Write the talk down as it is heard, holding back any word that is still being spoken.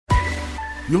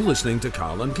You're listening to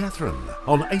Carl and Catherine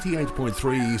on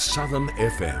 88.3 Southern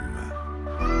FM.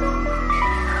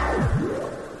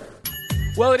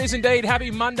 Well, it is indeed.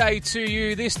 Happy Monday to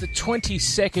you. This the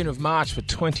 22nd of March for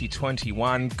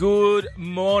 2021. Good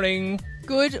morning.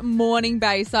 Good morning,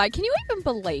 Bayside. Can you even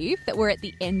believe that we're at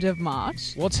the end of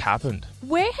March? What's happened?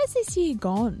 Where has this year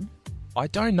gone? I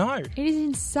don't know. It is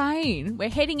insane. We're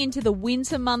heading into the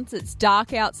winter months. It's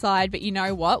dark outside, but you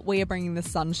know what? We are bringing the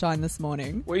sunshine this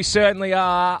morning. We certainly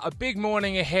are. A big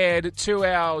morning ahead. 2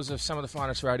 hours of some of the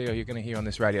finest radio you're going to hear on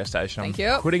this radio station. Thank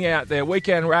you. Putting out their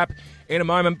weekend wrap in a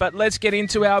moment, but let's get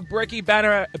into our Brekkie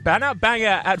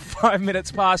banger at 5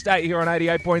 minutes past 8 here on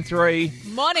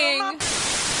 88.3. Morning.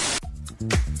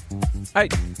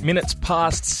 8 minutes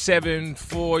past 7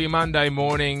 for your Monday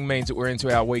morning means that we're into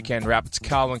our weekend wrap. It's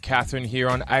Carl and Catherine here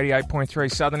on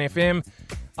 88.3 Southern FM.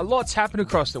 A lot's happened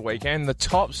across the weekend. The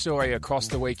top story across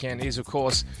the weekend is, of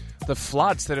course, the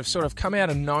floods that have sort of come out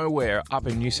of nowhere up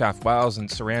in New South Wales and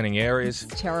surrounding areas.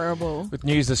 It's terrible. With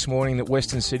news this morning that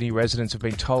Western Sydney residents have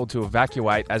been told to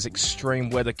evacuate as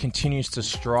extreme weather continues to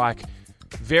strike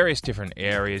various different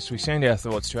areas. We send our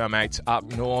thoughts to our mates up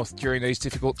north during these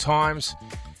difficult times,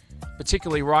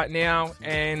 particularly right now,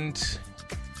 and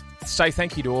say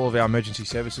thank you to all of our emergency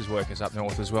services workers up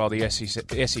north as well. The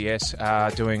SES are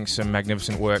doing some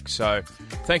magnificent work, so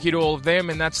thank you to all of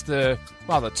them, and that's the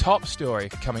top story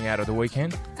coming out of the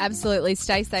weekend. Absolutely.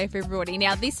 Stay safe, everybody.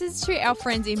 Now, this is to our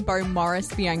friends in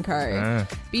Beaumaris, Bianco.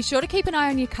 Be sure to keep an eye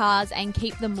on your cars and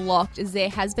keep them locked, as there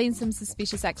has been some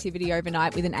suspicious activity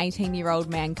overnight with an 18-year-old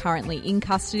man currently in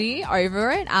custody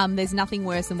over it. There's nothing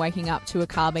worse than waking up to a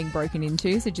car being broken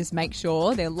into, so just make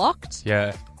sure they're locked.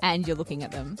 Yeah. And you're looking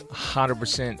at them.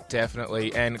 100%,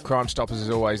 definitely. And Crime Stoppers is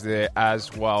always there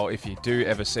as well. If you do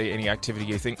ever see any activity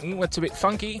you think, that's a bit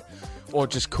funky, or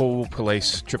just call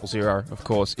police 000, of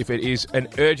course, if it is an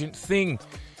urgent thing.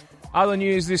 Other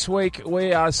news this week,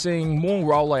 we are seeing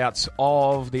more rollouts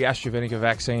of the AstraZeneca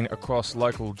vaccine across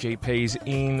local GPs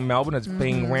in Melbourne. It's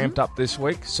being ramped up this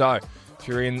week. So if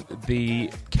you're in the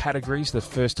categories, the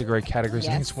first degree categories,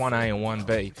 I think it's 1A and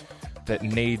 1B, that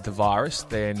need the virus,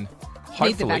 then hopefully...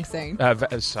 Need the vaccine.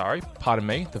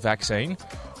 The vaccine,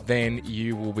 then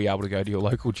you will be able to go to your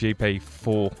local GP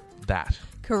for that.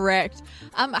 Correct.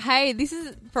 Hey, this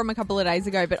is from a couple of days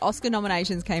ago, but Oscar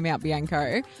nominations came out,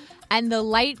 Bianco, and the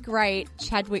late, great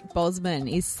Chadwick Boseman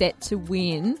is set to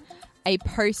win a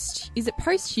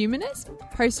posthumous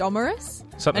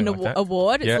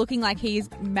award. It's looking like he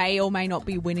may or may not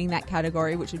be winning that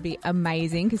category, which would be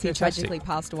amazing because he tragically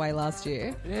passed away last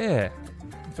year. Yeah,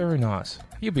 very nice.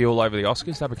 You'll be all over the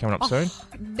Oscars. They'll be coming up soon.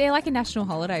 They're like a national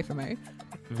holiday for me.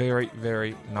 Very,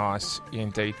 very nice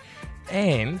indeed.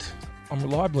 And I'm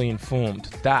reliably informed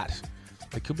that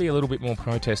there could be a little bit more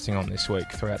protesting on this week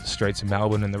throughout the streets of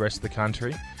Melbourne and the rest of the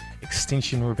country.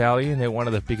 Extinction Rebellion, they're one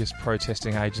of the biggest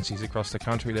protesting agencies across the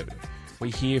country that we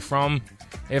hear from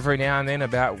every now and then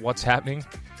about what's happening.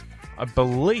 I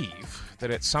believe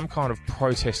that it's some kind of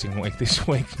protesting week this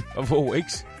week, of all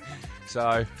weeks.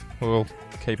 So we'll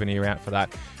keep an ear out for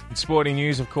that. In sporting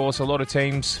news, of course, a lot of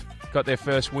teams got their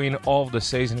first win of the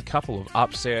season. A couple of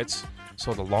upsets.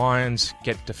 Saw the Lions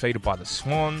get defeated by the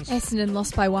Swans. Essendon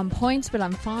lost by 1 point, but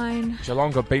I'm fine.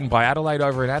 Geelong got beaten by Adelaide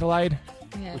over in Adelaide,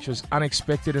 which was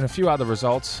unexpected, and a few other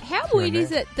results. How weird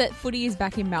is it that footy is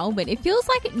back in Melbourne? It feels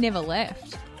like it never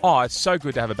left. Oh, it's so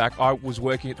good to have it back. I was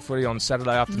working at the footy on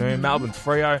Saturday afternoon, Melbourne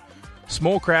Freo.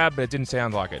 Small crowd, but it didn't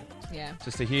sound like it. Yeah.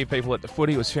 Just to hear people at the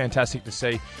footy was fantastic to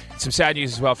see. Some sad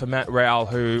news as well for Matt Rowell,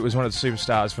 who was one of the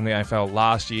superstars from the AFL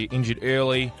last year, injured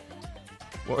early.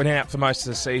 Went out for most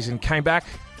of the season, came back,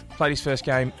 played his first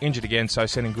game, injured again, so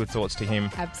sending good thoughts to him.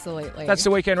 Absolutely. That's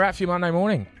the weekend wrap for you Monday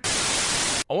morning.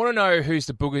 I want to know who's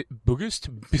the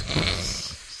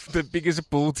the biggest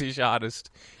bull-tish artist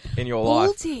in your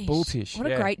life. Bull-tish. What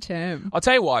a great term. I'll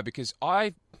tell you why, because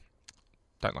I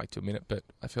don't like to admit it, but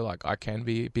I feel like I can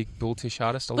be a big bull-tish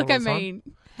artist a lot of the time. Look, I mean,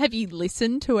 have you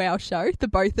listened to our show? The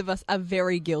both of us are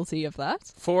very guilty of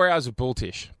that. 4 hours of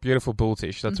bull-tish. Beautiful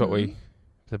bull-tish. That's what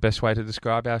the best way to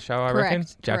describe our show, I reckon.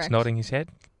 Jack's nodding his head.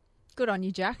 Good on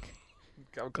you, Jack.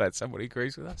 I'm glad somebody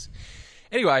agrees with us.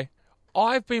 Anyway,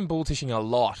 I've been bull-tishing a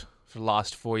lot for the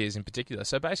last 4 years in particular.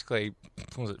 So basically,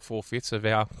 what was it, 4/5 of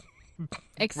our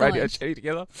radio chatting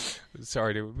together?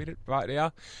 Sorry to admit it right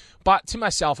now. But to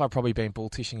myself, I've probably been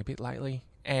bull-tishing a bit lately.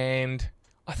 And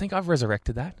I think I've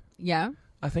resurrected that. Yeah.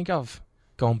 I think I've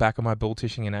gone back on my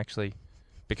bull-tishing and actually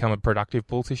become a productive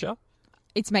bull-tisher.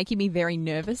 It's making me very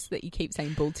nervous that you keep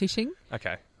saying bull-tishing.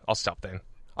 Okay, I'll stop then.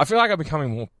 I feel like I'm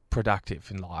becoming more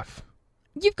productive in life.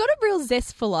 You've got a real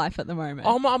zest for life at the moment.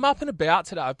 I'm up and about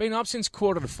today. I've been up since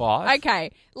 5:45.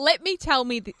 Okay, let me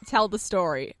tell the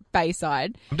story,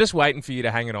 Bayside. I'm just waiting for you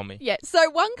to hang it on me. Yeah, so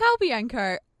Juan Carl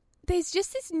Bianco, there's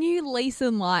just this new lease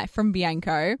in life from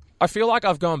Bianco. I feel like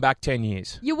I've gone back 10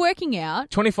 years. You're working out.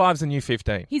 25's the new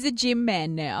 15. He's a gym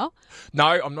man now. No,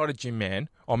 I'm not a gym man.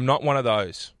 I'm not one of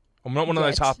those. I'm not one of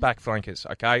those halfback flankers,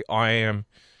 okay?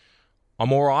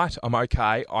 I'm all right. I'm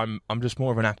okay. I'm just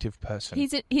more of an active person.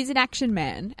 He's an action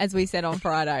man, as we said on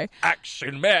Friday.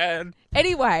 Action man.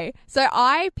 Anyway, so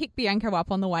I picked Bianco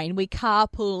up on the way and we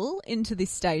carpool into this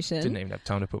station. Didn't even have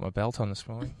time to put my belt on this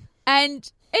morning.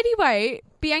 And anyway,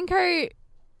 Bianco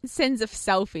sends a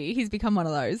selfie. He's become one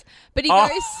of those. But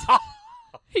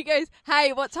he goes,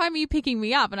 hey, what time are you picking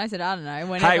me up? And I said, I don't know.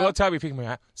 Whenever. Hey, what time are you picking me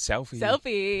up?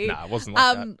 Selfie. No, it wasn't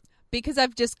like that. Because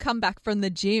I've just come back from the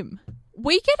gym.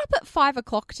 We get up at 5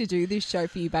 o'clock to do this show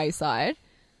for you, Bayside.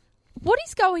 What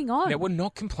is going on? Now, we're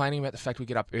not complaining about the fact we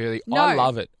get up early. No. I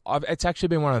love it. It's actually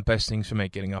been one of the best things for me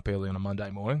getting up early on a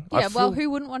Monday morning. Yeah, who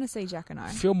wouldn't want to see Jack and I? I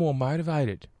feel more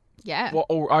motivated. Yeah.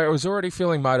 Well, I was already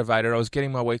feeling motivated. I was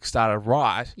getting my week started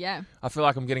right. Yeah. I feel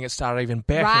like I'm getting it started even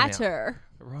better Righter.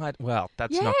 now. Right. Well,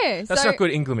 that's Yeah, not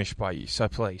good English by you, so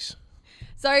please.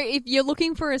 So if you're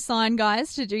looking for a sign,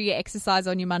 guys, to do your exercise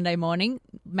on your Monday morning,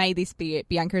 may this be it.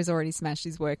 Bianca's already smashed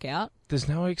his workout. There's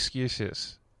no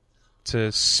excuses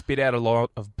to spit out a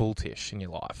lot of bulltish in your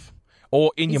life.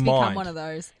 Or in your mind. He's become one of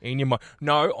those. In your mind.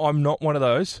 No, I'm not one of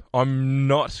those. I'm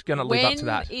not going to live up to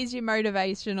that. When is your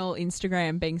motivational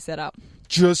Instagram being set up?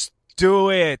 Just do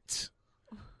it.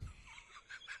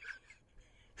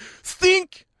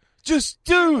 Think. Just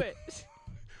do it.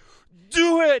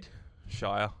 Do it.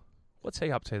 Shire. What's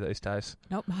he up to these days?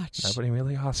 Not much. Nobody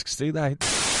really asks, do they?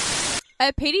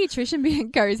 A paediatrician,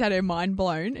 Bianco's had her mind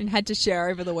blown and had to share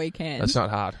over the weekend. That's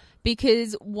not hard.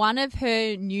 Because one of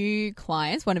her new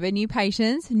clients, one of her new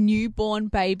patients, newborn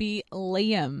baby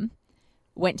Liam,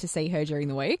 went to see her during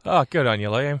the week. Oh, good on you,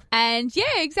 Liam. And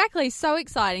yeah, exactly. So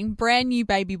exciting. Brand new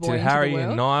baby boy Did into Harry the world.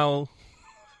 and Niall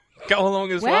go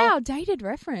along as well? Wow, dated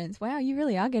reference. Wow, you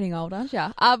really are getting old, aren't you?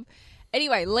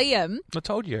 Anyway, Liam. I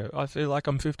told you, I feel like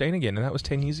I'm 15 again, and that was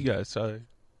 10 years ago, so...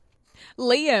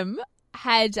 Liam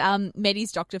had met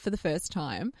his doctor for the first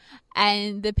time,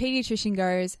 and the paediatrician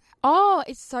goes, oh,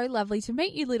 it's so lovely to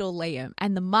meet you, little Liam.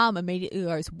 And the mum immediately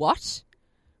goes, what?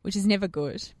 Which is never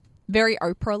good. Very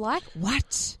Oprah-like.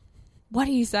 What? What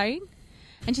are you saying?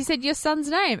 And she said, your son's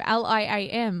name,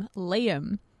 L-I-A-M,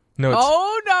 Liam. No, it's...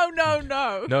 Oh,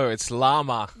 no. No, it's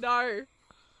llama. No.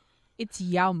 It's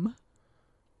Yum.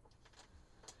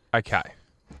 Okay.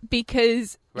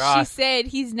 Because Right. she said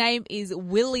his name is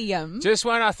William. Just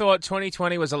when I thought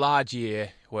 2020 was a large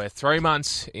year, we're 3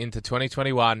 months into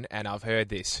 2021, and I've heard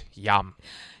this. Yum.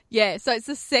 Yeah, so it's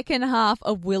the second half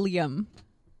of William.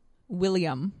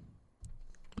 William.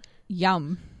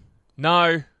 Yum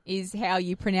No. is how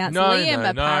you pronounce No, Liam, no,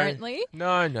 apparently.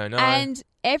 No. And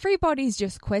everybody's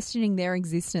just questioning their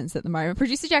existence at the moment.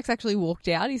 Producer Jack's actually walked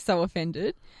out. He's so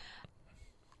offended.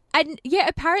 And yeah,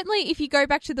 apparently if you go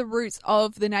back to the roots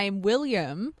of the name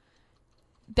William,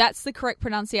 that's the correct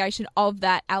pronunciation of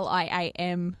that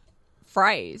L-I-A-M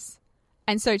phrase.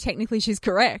 And so technically she's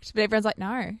correct, but everyone's like,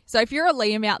 no. So if you're a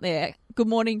Liam out there, good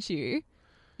morning to you.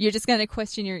 You're just going to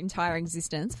question your entire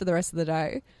existence for the rest of the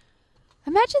day.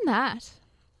 Imagine that.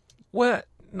 Well,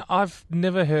 I've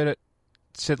never heard it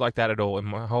said like that at all in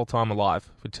my whole time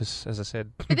alive, which is, as I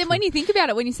said... But then when you think about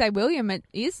it, when you say William, it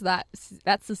is that's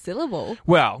the syllable.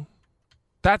 Well,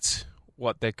 that's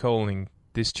what they're calling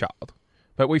this child.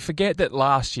 But we forget that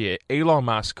last year, Elon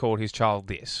Musk called his child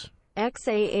this.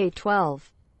 XAA12.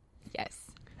 Yes.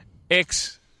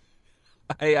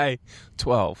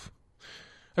 XAA12.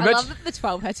 I love that the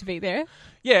 12 had to be there.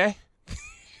 Yeah.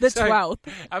 The So, 12th.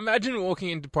 Imagine walking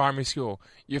into primary school.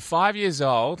 You're 5 years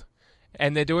old,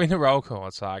 and they're doing the roll call.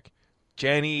 It's like,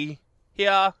 Jenny,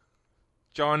 here.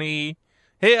 Johnny,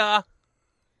 here.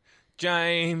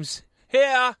 James,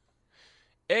 here.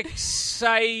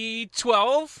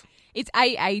 XA12. It's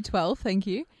AA12, thank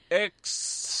you.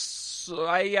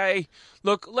 XAA.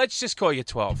 Look, let's just call you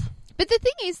 12. But the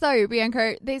thing is, though,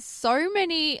 Bianco, there's so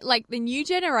many, like the new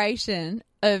generation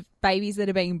of babies that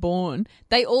are being born,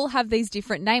 they all have these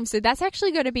different names. So that's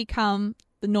actually going to become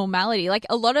the normality. Like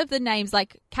a lot of the names,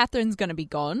 like Catherine's going to be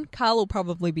gone. Carl will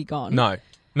probably be gone. No.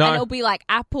 And it'll be like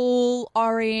apple,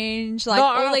 orange, like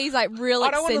all these like real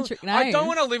eccentric names. I don't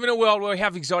want to live in a world where we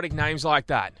have exotic names like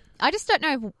that. I just don't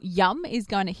know if Yum is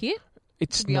going to hit.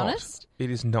 It's to be not. honest. It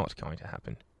is not going to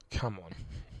happen. Come on.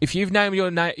 If you've named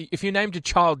your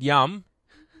child Yum,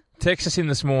 Text us in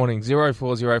this morning,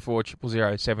 0404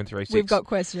 000 736. We've got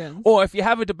questions. Or if you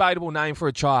have a debatable name for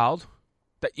a child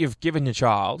that you've given your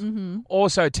child,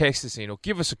 also text us in or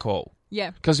give us a call. Yeah.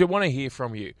 Because we want to hear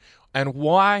from you. And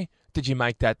why did you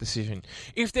make that decision?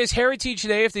 If there's heritage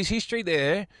there, if there's history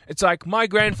there, it's like my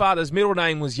grandfather's middle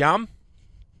name was Yum,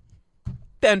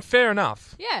 then fair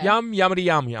enough. Yeah. Yum, yummity,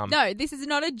 yum, yum. No, this is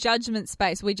not a judgment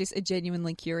space. We just are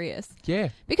genuinely curious. Yeah.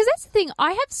 Because that's the thing.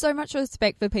 I have so much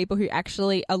respect for people who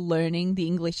actually are learning the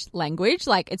English language.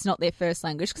 Like, it's not their first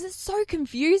language because it's so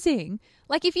confusing.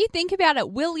 Like, if you think about it,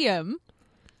 William,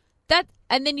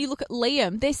 and then you look at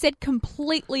Liam, they're said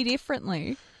completely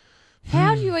differently.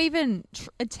 How do you even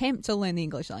attempt to learn the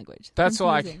English language? That's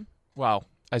Confusing. like, well,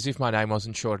 as if my name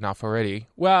wasn't short enough already.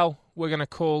 Well, I'm going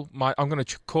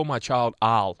to call my child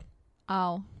Al.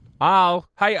 Oh. Al.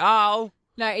 Hey, Al.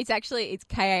 No, it's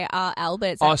Karl, but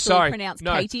it's actually pronounced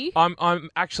no, Katie. I'm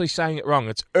actually saying it wrong.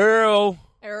 It's Earl.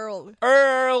 Earl.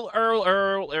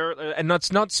 And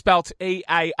it's not spelt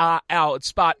E-A-R-L. It's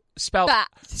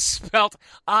spelt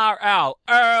R-L.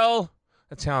 Earl.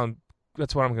 That's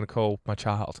what I'm going to call my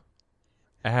child.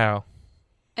 Al.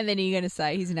 And then you're going to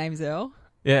say his name's Earl?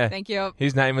 Yeah. Thank you.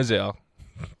 His name is Earl.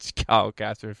 It's Carl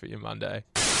Catherine for your Monday.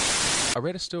 I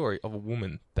read a story of a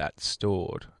woman that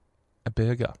stored a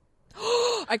burger.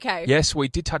 Okay. Yes, we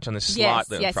did touch on this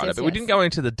slightly in front of it. We didn't go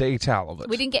into the detail of it.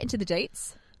 We didn't get into the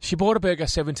deets. She bought a burger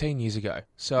 17 years ago.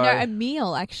 So No, a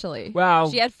meal, actually.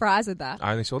 Well, she had fries with that.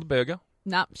 I only saw the burger.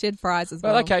 No, she had fries as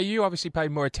well. Well, okay, you obviously paid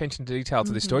more attention to detail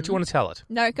to this story. Do you want to tell it?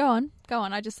 No, go on.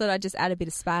 I just thought I'd just add a bit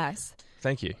of spice.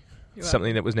 Thank you. You're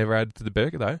Something that was never added to the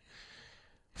burger, though.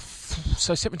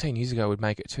 So 17 years ago would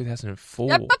make it 2004.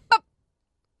 Yep.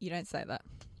 You don't say that.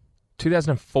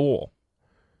 2004.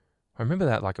 I remember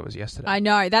that like it was yesterday. I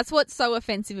know. That's what's so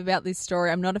offensive about this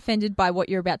story. I'm not offended by what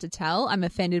you're about to tell. I'm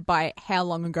offended by how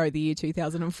long ago the year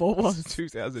 2004 was.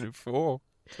 2004.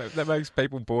 That makes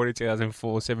people born in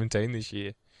 2004 17 this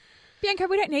year. Bianca,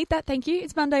 we don't need that, thank you.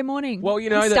 It's Monday morning. Well, you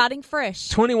know I'm that starting fresh.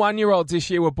 21-year-olds this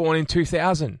year were born in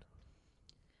 2000.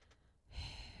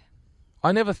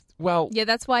 I never... Yeah,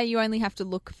 that's why you only have to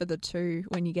look for the two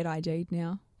when you get ID'd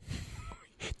now.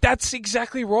 That's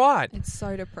exactly right. It's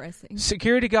so depressing.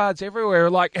 Security guards everywhere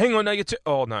are like, hang on, no, you're two...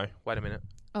 Oh, no, wait a minute.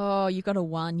 Oh, you got a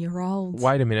 1-year-old.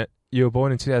 Wait a minute. You were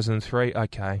born in 2003?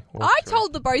 Okay. I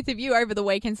told the both of you over the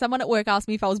weekend, someone at work asked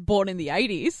me if I was born in the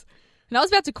 80s. And I was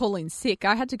about to call in sick.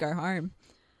 I had to go home.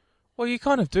 Well, you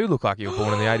kind of do look like you were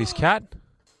born in the 80s, Kat.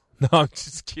 No, I'm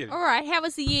just kidding. All right, how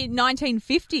was the year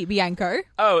 1950, Bianco?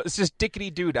 Oh, it's just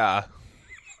dickety-doo-dah. Did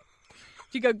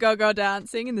you go go-go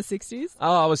dancing in the 60s?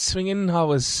 Oh, I was swinging. I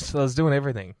was doing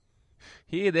everything.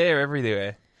 Here, there,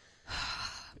 everywhere.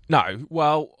 No,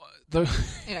 well...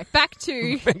 Anyway, back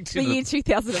to the year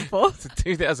 2004.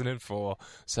 2004.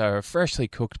 So a freshly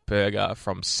cooked burger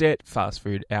from Set fast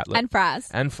food outlet. And fries.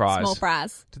 Small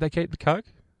fries. Did they keep the Coke?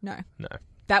 No. No.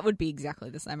 That would be exactly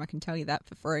the same. I can tell you that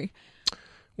for free.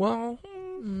 Well,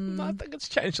 I think it's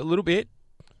changed a little bit.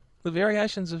 The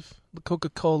variations of the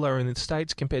Coca-Cola in the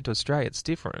States compared to Australia, it's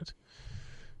different.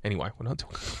 Anyway, we're not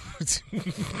talking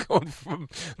going from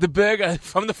the burger,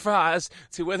 from the fries,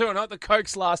 to whether or not the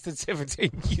Cokes lasted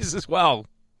 17 years as well.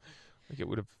 I think it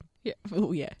would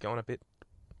have gone a bit.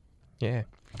 Yeah.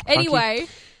 Anyway,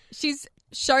 she's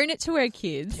shown it to her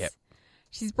kids. Yep.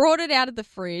 She's brought it out of the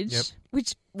fridge, Yep.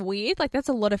 which weird. Like, that's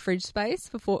a lot of fridge space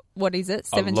for, what is it,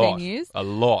 17 years? A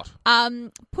lot.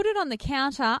 Put it on the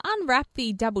counter, unwrapped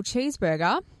the double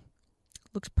cheeseburger.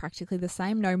 Looked practically the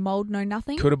same. No mold, no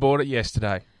nothing. Could have bought it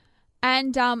yesterday.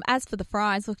 And as for the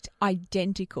fries, looked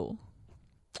identical.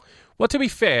 Well, to be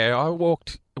fair, I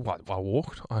walked. I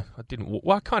didn't walk.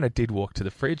 Well, I kind of did walk to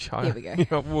the fridge. Here we go.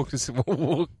 I walked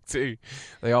to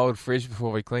the old fridge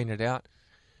before we cleaned it out.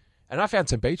 And I found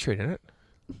some beetroot in it.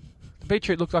 The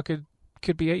beetroot looked like it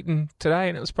could be eaten today,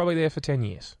 and it was probably there for 10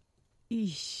 years.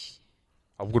 Eesh.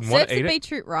 I wouldn't want to eat Serves the it.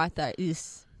 beetroot right, though.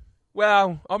 Eesh.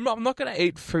 Well, I'm not going to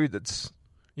eat food that's,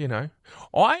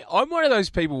 I'm one of those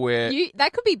people where...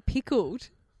 That could be pickled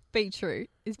beetroot.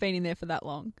 It's been in there for that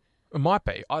long. It might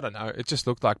be. I don't know. It just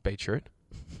looked like beetroot.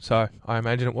 So I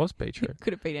imagine it was beetroot.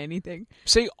 Could have been anything.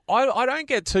 See, I don't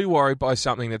get too worried by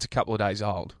something that's a couple of days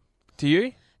old. Do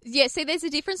you? Yeah, see, there's a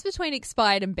difference between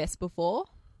expired and best before.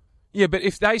 Yeah, but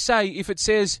if it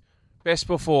says best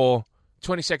before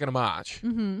 22nd of March,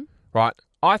 right,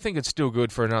 I think it's still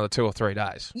good for another 2 or 3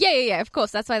 days. Yeah, of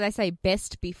course. That's why they say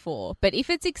best before. But if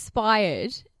it's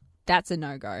expired, that's a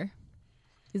no-go.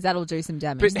 Because that'll do some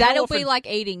damage. But how That'll often- be like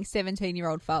eating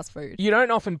 17-year-old fast food. You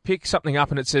don't often pick something up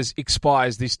and it says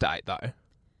expires this date, though.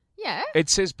 Yeah. It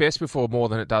says best before more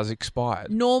than it does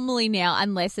expired. Normally now,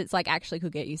 unless it's like actually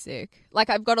could get you sick. Like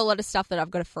I've got a lot of stuff that I've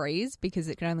got to freeze because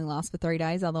it can only last for 3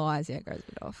 days. Otherwise, yeah, it goes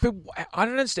a bit off. But I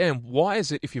don't understand. Why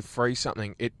is it if you freeze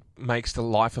something, it makes the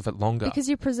life of it longer? Because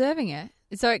you're preserving it.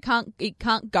 So it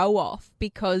can't go off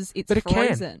because it's But it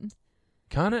frozen.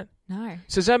 Can't it? No.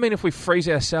 So does that mean if we freeze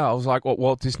ourselves, like what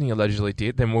Walt Disney allegedly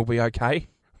did, then we'll be okay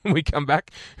when we come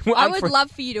back? I would love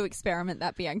for you to experiment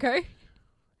that, Bianco.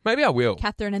 Maybe I will.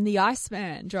 Catherine and the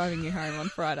Iceman driving you home on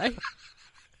Friday.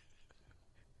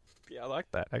 Yeah, I like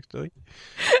that, actually.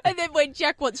 And then when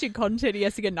Jack wants your content, he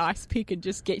has to get an ice pick and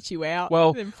just get you out. Well,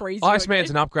 and then freeze you Iceman's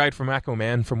again. an upgrade from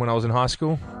Aquaman from when I was in high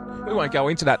school. We won't go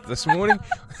into that this morning.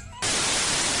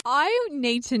 I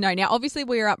need to know. Now, obviously,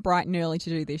 we are up bright and early to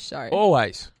do this show.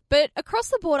 Always. But across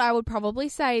the board, I would probably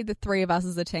say the three of us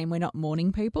as a team, we're not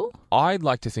morning people. I'd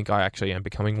like to think I actually am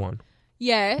becoming one.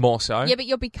 Yeah. More so. Yeah, but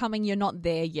you're not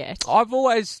there yet. I've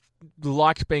always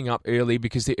liked being up early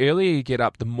because the earlier you get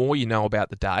up, the more you know about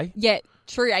the day. Yeah,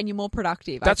 true, and you're more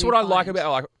productive. That's what I like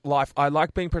about life. I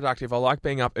like being productive. I like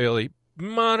being up early.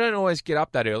 I don't always get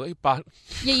up that early, but...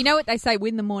 Yeah, you know what they say,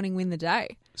 win the morning, win the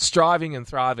day. Striving and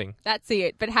thriving. That's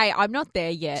it. But hey, I'm not there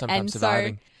yet. Sometimes and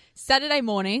surviving. So Saturday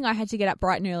morning, I had to get up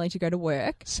bright and early to go to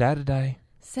work. Saturday.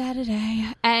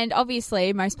 And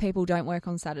obviously, most people don't work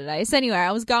on Saturdays. So anyway,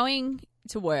 I was going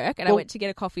to work and I went to get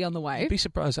a coffee on the way. You'd be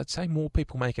surprised. I'd say more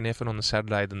people make an effort on the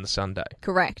Saturday than the Sunday.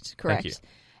 Correct. Thank you.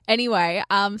 Anyway,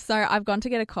 so I've gone to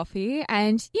get a coffee,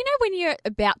 and you know when you're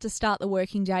about to start the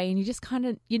working day and you just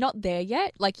you're not there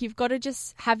yet? Like you've got to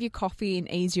just have your coffee and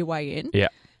ease your way in. Yeah.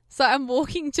 So I'm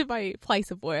walking to my place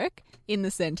of work in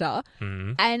the centre,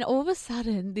 and all of a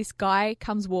sudden this guy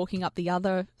comes walking up the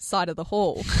other side of the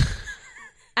hall.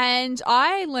 And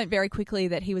I learnt very quickly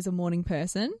that he was a morning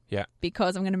person. Yeah.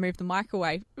 Because I'm going to move the mic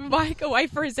away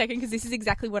for a second because this is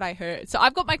exactly what I heard. So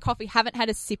I've got my coffee, haven't had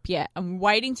a sip yet. I'm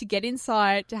waiting to get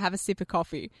inside to have a sip of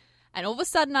coffee. And all of a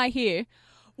sudden I hear,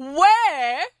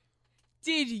 "Where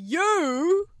did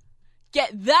you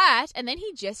get that?" And then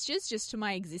he gestures just to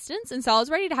my existence. And so I was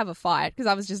ready to have a fight because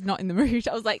I was just not in the mood.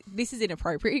 I was like, this is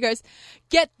inappropriate. He goes,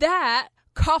 "Get that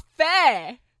coffee."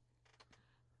 And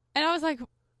I was like,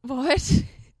 what?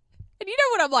 And you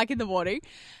know what I'm like in the morning.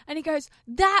 And he goes,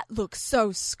 "That looks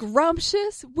so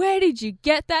scrumptious. Where did you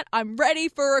get that? I'm ready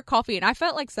for a coffee." And I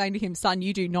felt like saying to him, "Son,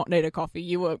 you do not need a coffee.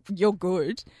 You're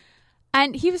good."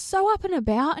 And he was so up and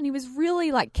about and he was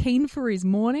really like keen for his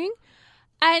morning.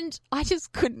 And I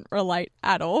just couldn't relate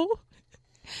at all.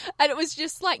 And it was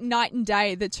just like night and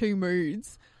day, the two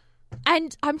moods.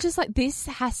 And I'm just like, this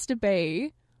has to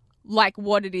be like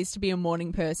what it is to be a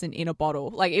morning person in a bottle.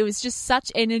 Like it was just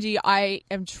such energy. I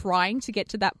am trying to get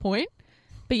to that point.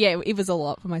 But yeah, it was a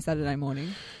lot for my Saturday morning.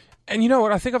 And you know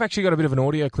what? I think I've actually got a bit of an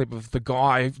audio clip of the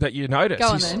guy that you noticed. Go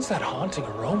on then. What's that haunting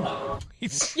aroma?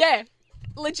 Yeah,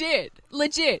 legit.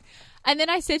 And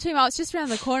then I said to him, "Oh, it's just around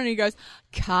the corner." And he goes,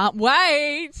 "Can't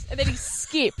wait." And then he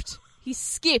skipped. He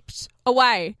skipped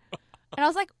away. And I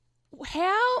was like,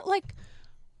 how, like,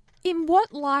 in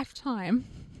what lifetime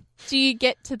do you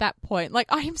get to that point? Like,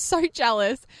 I am so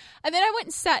jealous. And then I went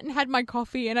and sat and had my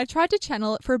coffee and I tried to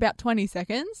channel it for about 20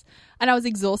 seconds and I was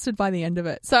exhausted by the end of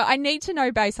it. So I need to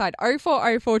know, Bayside,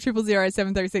 0404 000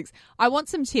 736. I want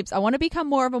some tips. I want to become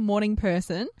more of a morning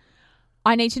person.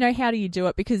 I need to know how do you do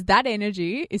it because that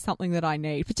energy is something that I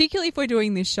need, particularly if we're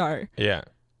doing this show. Yeah.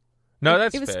 No,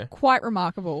 that's fair. It was fair. quite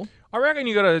remarkable. I reckon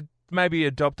you got to maybe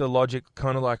adopt a logic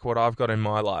kind of like what I've got in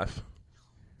my life.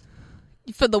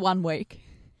 For the 1 week.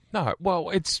 No, well,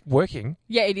 it's working.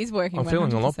 Yeah, it is working. I'm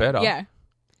feeling a lot 100%. better. Yeah.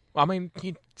 I mean,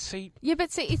 you see... Yeah,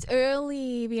 but see, it's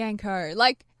early, Bianco.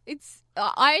 Like,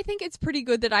 I think it's pretty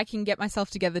good that I can get myself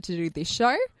together to do this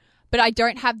show, but I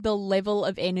don't have the level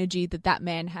of energy that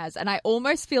man has. And I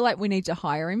almost feel like we need to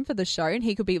hire him for the show and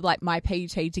he could be like my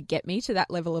PT to get me to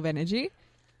that level of energy.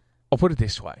 I'll put it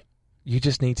this way. You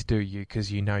just need to do you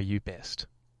because you know you best.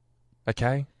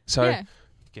 Okay? So Yeah.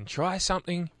 you can try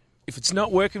something. If it's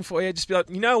not working for you, just be like,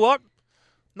 you know what?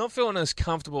 Not feeling as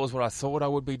comfortable as what I thought I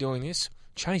would be doing this.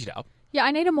 Change it up. Yeah,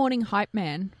 I need a morning hype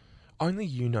man. Only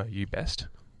you know you best.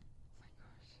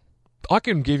 I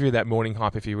can give you that morning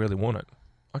hype if you really want it.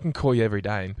 I can call you every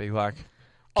day and be like,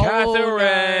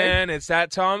 Catherine, it's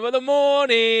that time of the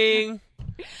morning.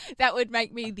 That would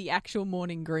make me the actual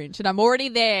morning Grinch. And I'm already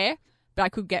there, but I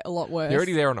could get a lot worse. You're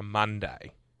already there on a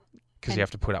Monday because And- you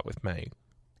have to put up with me.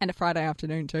 And a Friday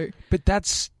afternoon too. But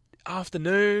that's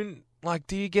afternoon. Like,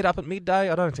 do you get up at midday?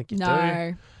 I don't think you do.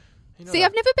 No. You know See, that-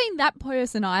 I've never been that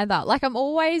person either. Like, I'm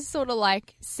always sort of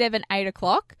like 7, 8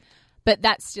 o'clock, but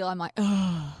that's still, I'm like,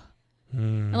 ugh.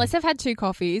 Unless I've had 2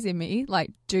 coffees in me,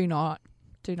 like, do not.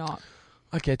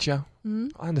 I get you.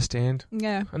 I understand.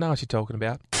 Yeah. I know what you're talking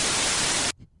about.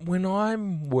 When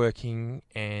I'm working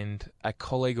and a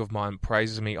colleague of mine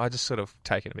praises me, I just sort of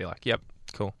take it and be like, yep,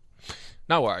 cool.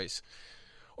 No worries.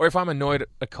 Or if I'm annoyed at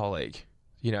a colleague,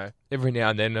 you know, every now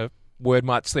and then a word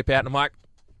might slip out and I'm like,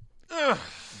 ugh,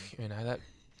 you know, that...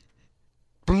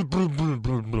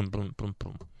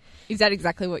 Is that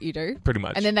exactly what you do? Pretty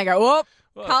much. And then they go, whoop,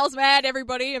 Well- Carl's mad,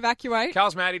 everybody, evacuate.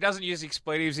 Carl's mad. He doesn't use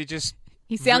expletives. He just...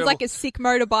 He sounds like a sick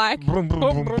motorbike.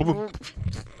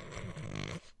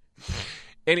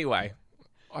 Anyway,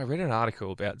 I read an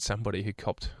article about somebody who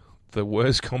copped the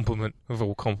worst compliment of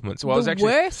all compliments. Well, The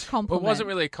worst compliment. Well, it wasn't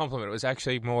really a compliment. It was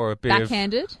actually more a bit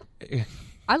Backhanded? of...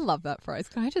 I love that phrase.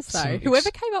 Can I just say? Some Whoever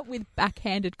came up with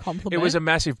backhanded compliment. It was a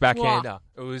massive backhander.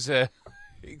 It was a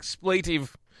expletive a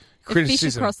fish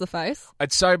criticism. across the face.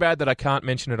 It's so bad that I can't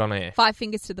mention it on air. 5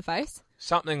 fingers to the face.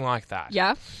 Something like that.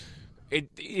 Yeah. It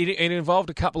involved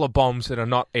a couple of bombs that are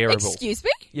not airable. Excuse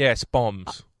me? Yes,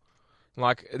 bombs.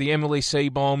 Like the Emily C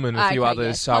bomb and a few Okay, others.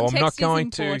 yes. So I'm not Context is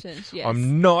going to. important, yes.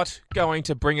 I'm not going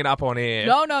to bring it up on air.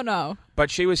 No. But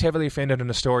she was heavily offended, and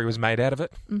a story was made out of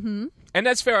it. Mm-hmm. And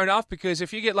that's fair enough, because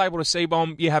if you get labelled a C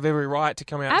bomb, you have every right to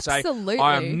come out and say, Absolutely.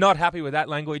 "I am not happy with that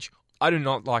language. I do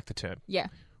not like the term." Yeah.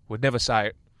 Would never say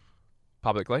it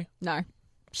publicly. No.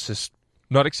 It's just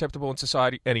not acceptable in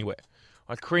society anywhere.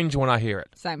 I cringe when I hear it.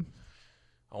 Same.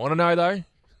 I want to know though,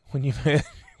 when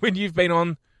you've been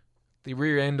on the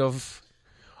rear end of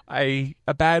a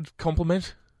bad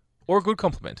compliment or a good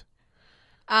compliment.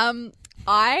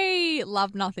 I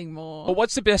love nothing more. But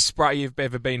what's the best spray you've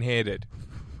ever been handed?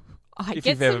 If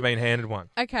you've ever been handed one.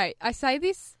 Okay, I say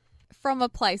this from a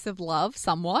place of love,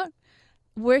 somewhat.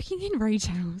 Working in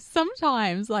retail,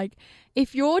 sometimes, like,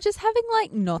 if you're just having,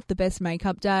 like, not the best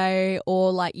makeup day,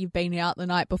 or, like, you've been out the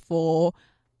night before,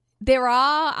 there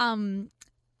are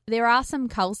some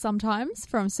culls sometimes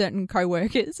from certain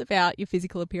co-workers about your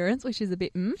physical appearance, which is a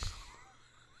bit,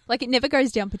 Like, it never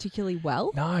goes down particularly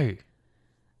well. No.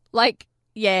 Like,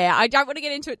 yeah, I don't want to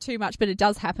get into it too much, but it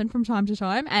does happen from time to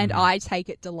time, and I take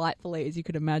it delightfully, as you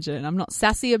could imagine. I'm not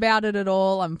sassy about it at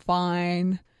all. I'm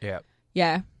fine. Yeah.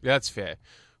 Yeah. That's fair.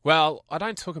 Well, I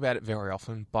don't talk about it very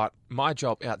often, but my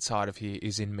job outside of here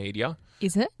is in media,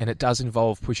 Is it? and it does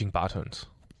involve pushing buttons.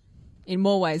 In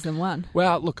more ways than one.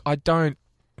 Well, look, I don't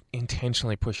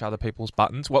intentionally push other people's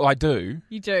buttons. Well, I do.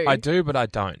 You do. I do, but I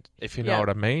don't, if you know Yeah. what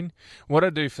I mean. What I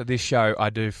do for this show, I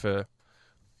do for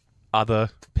other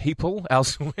people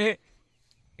elsewhere.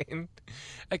 And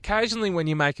occasionally when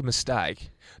you make a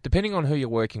mistake, depending on who you're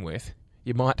working with,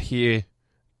 you might hear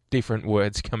different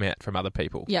words come out from other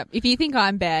people. Yeah. If you think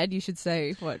I'm bad, you should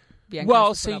say what Bianca Well,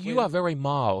 has to see, put up you with. are very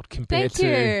mild compared Thank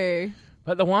to... you.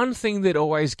 But the one thing that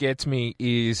always gets me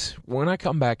is when I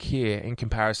come back here in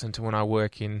comparison to when I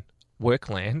work in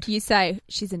Workland. You say,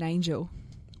 she's an angel.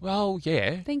 Well,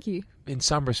 yeah, Thank you. in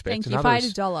some respects. Thank In you. If I had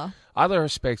others, $1. other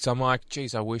respects, I'm like,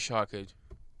 geez, I wish I could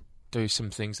do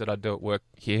some things that I do at work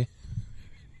here.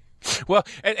 Well,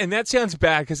 and that sounds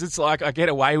bad because it's like I get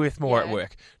away with more at Yeah.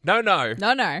 work. No.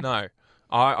 No.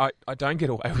 I don't get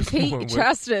away with more at work.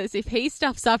 Trust us, if he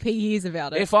stuffs up, he hears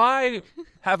about it. If I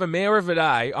have a mare of a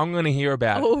day, I'm going to hear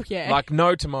about Oh, it. yeah. Like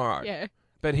no tomorrow. Yeah.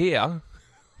 But here,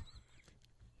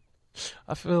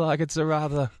 I feel like it's a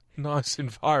rather nice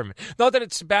environment. Not that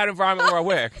it's a bad environment where I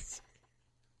work.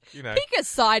 You know, Pick a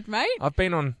side, mate. I've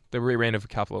been on the rear end of a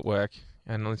couple at work,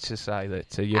 and let's just say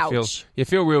that Ouch. you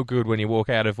feel real good when you walk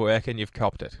out of work and you've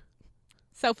copped it.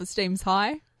 Self-esteem's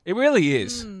high. It really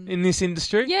is in this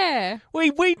industry. Yeah.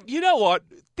 We you know what?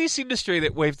 This industry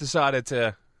that we've decided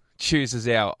to choose as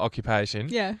our occupation.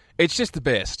 Yeah. It's just the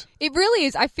best. It really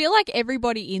is. I feel like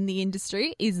everybody in the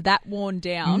industry is that worn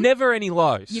down. Never any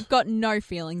lows. You've got no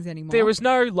feelings anymore. There is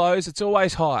no lows. It's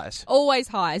always highs. always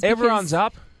highs. Everyone's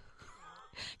up.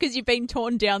 Because you've been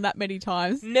torn down that many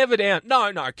times. Never down.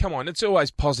 No, come on. It's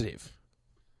always positive.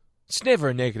 It's never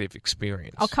a negative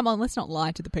experience. Oh, come on. Let's not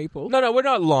lie to the people. No, we're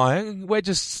not lying. We're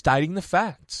just stating the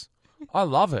facts. I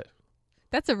love it.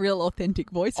 That's a real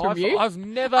authentic voice from you. I've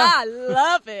never... I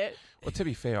love it. Well, to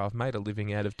be fair, I've made a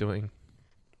living out of doing...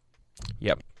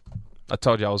 Yep. I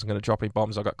told you I wasn't going to drop any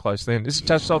bombs. I got close then. This is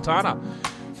Tash Sultana.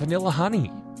 Vanilla honey.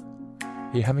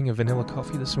 Are you having a vanilla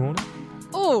coffee this morning?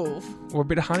 Oh, Or a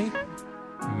bit of honey?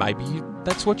 Maybe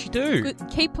that's what you do. good.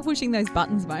 Keep pushing those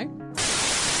buttons, mate.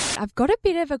 I've got a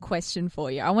bit of a question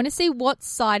for you. I want to see what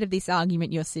side of this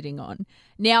argument you're sitting on.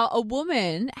 Now, a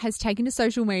woman has taken to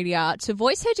social media to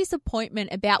voice her disappointment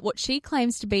about what she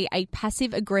claims to be a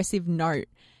passive-aggressive note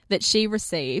that she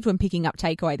received when picking up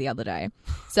takeaway the other day.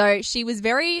 So she was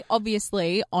very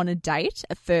obviously on a date,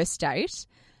 a first date,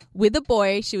 with a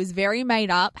boy. She was very made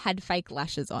up, had fake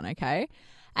lashes on, okay?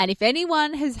 And if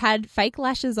anyone has had fake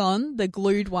lashes on, the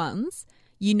glued ones,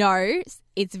 you know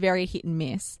it's very hit and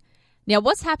miss. Now,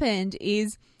 what's happened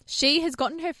is she has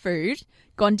gotten her food,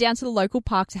 gone down to the local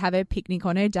park to have her picnic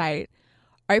on her date,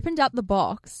 opened up the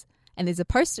box, and there's a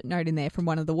Post-it note in there from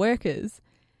one of the workers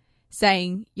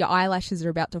saying, your eyelashes are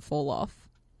about to fall off.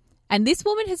 And this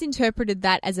woman has interpreted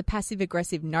that as a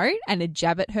passive-aggressive note and a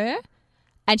jab at her.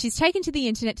 And she's taken to the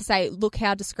internet to say, look,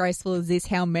 how disgraceful is this?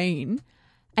 How mean?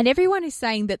 And everyone is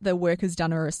saying that the worker's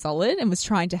done her a solid and was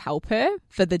trying to help her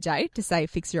for the date to say,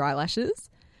 fix your eyelashes.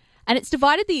 And it's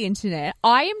divided the internet.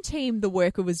 I am team the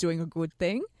worker was doing a good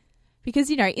thing because,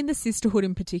 you know, in the sisterhood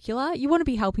in particular, you want to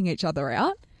be helping each other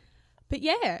out. But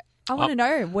yeah, I want to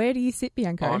know, where do you sit,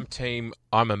 Bianco?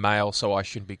 I'm a male, so I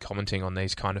shouldn't be commenting on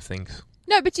these kind of things.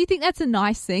 No, but do you think that's a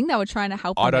nice thing? They were trying to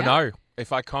help them I don't out? know.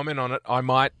 If I comment on it, I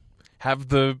might have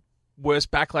the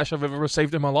worst backlash I've ever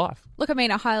received in my life. Look, I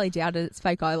mean, I highly doubt it. It's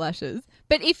fake eyelashes.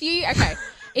 But if you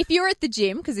were at the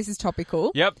gym, because this is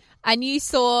topical, Yep. and you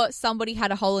saw somebody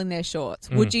had a hole in their shorts,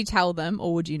 would you tell them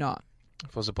or would you not?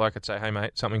 If I was a bloke, I'd say, hey,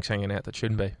 mate, something's hanging out that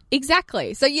shouldn't be.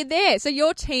 Exactly. So you're there. So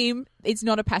your team, it's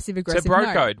not a passive-aggressive It's a bro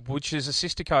no. code, which is a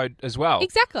sister code as well.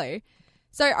 Exactly.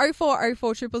 So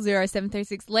 0404 000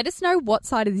 736. Let us know what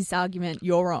side of this argument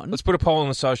you're on. Let's put a poll on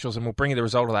the socials and we'll bring you the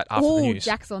result of that after the Oh, news.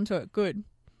 Jack's onto it. Good.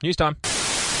 News time.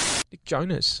 Nick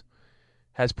Jonas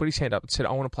has put his hand up and said,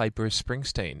 I want to play Bruce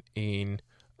Springsteen in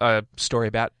a story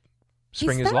about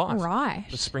Springer's Is that life. right?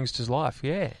 The Springer's life,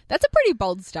 yeah. That's a pretty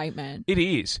bold statement. It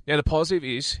is. Now, the positive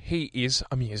is he is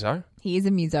a muso. He is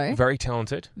a muso. Very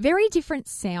talented. Very different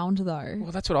sound, though.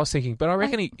 Well, that's what I was thinking. But I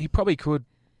reckon he probably could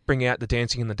bring out the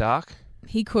Dancing in the Dark.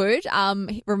 He could.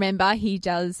 Remember, he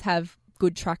does have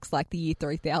good tracks like the Year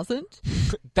 3000.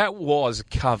 That was a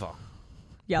cover.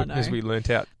 Yeah, I know. As we learnt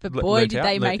out. But boy, did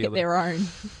they make it their own.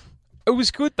 It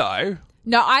was good, though.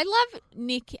 No, I love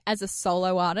Nick as a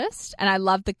solo artist, and I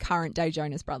love the current day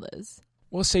Jonas Brothers.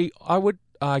 Well, see, I would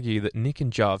argue that Nick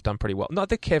and Joe have done pretty well. Not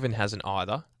that Kevin hasn't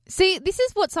either. See, this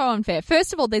is what's so unfair.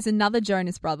 First of all, there's another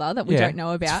Jonas brother that we don't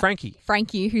know about. It's Frankie.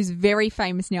 Frankie, who's very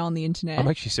famous now on the internet. I'm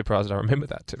actually surprised I remember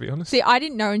that, to be honest. See, I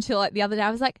didn't know until like the other day.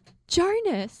 I was like,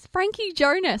 Jonas, Frankie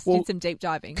Jonas. Well, did some deep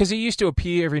diving. Because he used to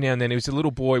appear every now and then. He was a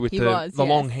little boy with the Yes.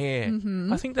 long hair.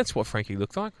 Mm-hmm. I think that's what Frankie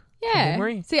looked like. Yeah.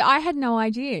 Memory. See, I had no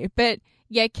idea. But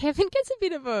yeah, Kevin gets a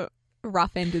bit of a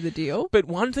rough end of the deal. But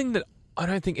one thing that I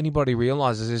don't think anybody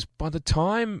realises is by the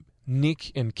time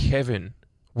Nick and Kevin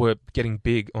were getting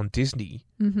big on Disney,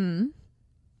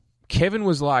 Kevin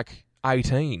was like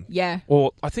 18. Yeah.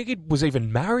 Or I think he was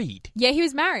even married. Yeah, he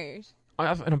was married.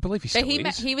 And I believe he still But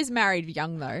is. he was married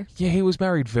young, though. Yeah, he was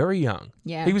married very young.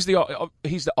 Yeah. He's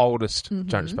the oldest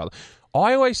Jonas brother.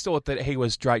 I always thought that he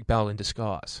was Drake Bell in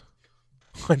disguise.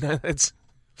 I know that's...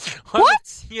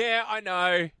 What? Yeah, I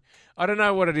know. I don't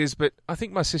know what it is, but I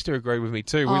think my sister agreed with me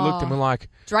too. We looked and we're like...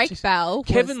 Drake Bell.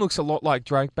 Kevin looks a lot like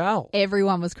Drake Bell.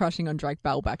 Everyone was crushing on Drake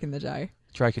Bell back in the day.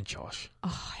 Drake and Josh.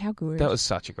 Oh, how good. That was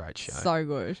such a great show. so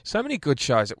good. So many good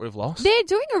shows that we've lost. They're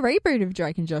doing a reboot of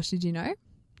Drake and Josh, did you know?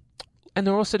 And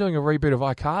they're also doing a reboot of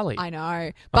iCarly. I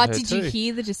know. But heard did you too.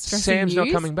 hear the distressing Sam's news?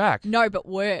 not coming back. No, but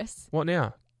worse. What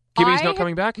now? Gibby's not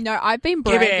coming back? No, I've been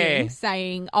Gibby! bragging,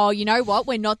 saying, oh, you know what?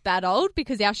 We're not that old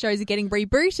because our shows are getting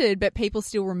rebooted, but people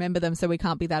still remember them, so we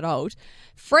can't be that old.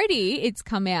 Freddie, it's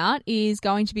come out, is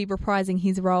going to be reprising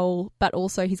his role, but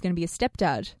also he's going to be a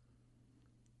stepdad.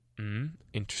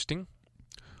 Interesting.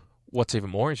 What's even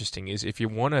more interesting is if you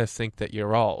want to think that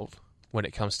you're old when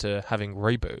it comes to having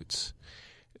reboots,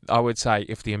 I would say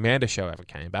if the Amanda Show ever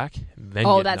came back, then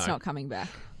Oh, you'd that's know. not coming back.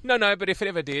 No, but if it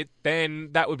ever did, then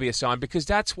that would be a sign because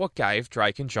that's what gave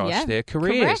Drake and Josh Yeah, their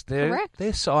careers. correct.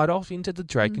 Their side off into the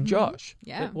Drake and Josh.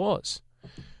 Yeah. It was.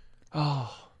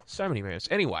 Oh, so many memories.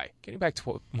 Anyway, getting back to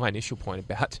what my initial point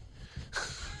about...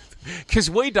 Because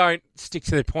we don't stick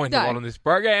to the point a No. lot on this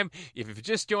program. If you've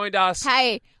just joined us...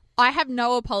 Hey, I have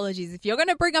no apologies. If you're going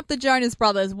to bring up the Jonas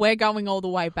Brothers, we're going all the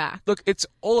way back. Look, it's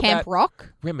all Camp about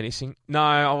Rock? reminiscing. No,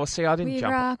 I didn't We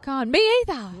jump. rock on. Me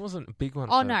either. It wasn't a big one.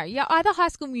 Oh, for- no. You're either High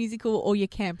School Musical or you're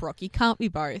Camp Rock. You can't be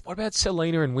both. What about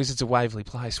Selena and Wizards of Waverly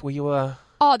Place? Were you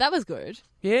Oh, that was good.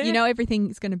 yeah? You know,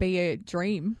 everything's going to be a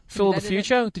dream. Phil of the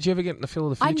Future? Did you ever get in the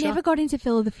Phil of the I Future? never got into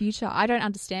Phil of the Future. I don't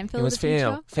understand Phil It of was the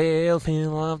Future.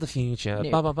 Phil of the Future.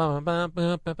 No. Ba, ba, ba, ba,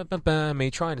 ba, ba, ba, ba, ba.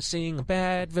 Me trying to sing a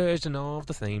bad version of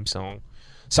the theme song.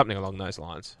 Something along those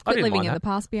lines. I Quit didn't living mind in that. the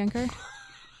past, Bianco.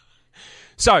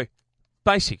 So,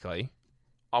 basically,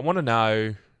 I want to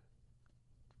know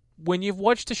when you've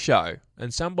watched a show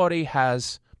and somebody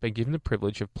has been given the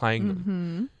privilege of playing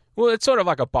them, Well, it's sort of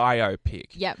like a biopic.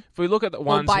 Yep. If we look at the Or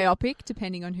ones... biopic,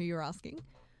 depending on who you're asking.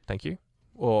 Thank you.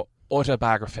 Or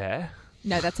autobiography.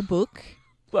 No, that's a book.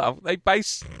 Well, they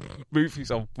base movies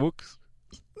on books.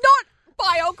 Not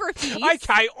biographies.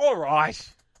 Okay, all right.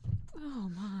 Oh,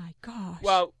 my gosh.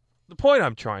 Well, the point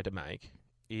I'm trying to make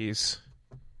is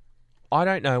I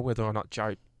don't know whether or not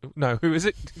Joe... No, who is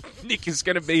it? Nick is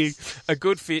going to be a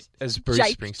good fit as Bruce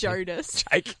Jake Springsteen. Jonas.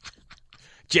 Jake.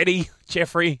 Jenny.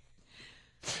 Jeffrey.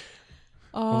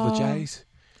 All the J's.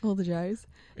 All the J's.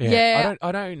 Yeah.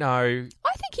 I don't know.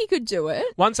 I think he could do it.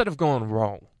 Ones that have gone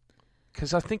wrong.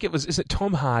 Because I think it was... Is it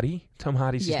Tom Hardy? Tom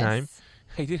Hardy's his name.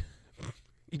 He did...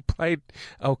 He played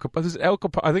Al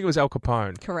Capone. I think it was Al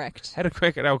Capone. Correct. Had a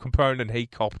crack at Al Capone and he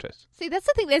copped it. See, that's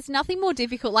the thing. There's nothing more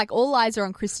difficult. Like, all eyes are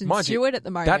on Kristen Stewart at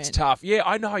the moment. That's tough. Yeah,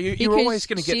 I know. You're always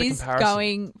going to get the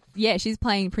comparison. She's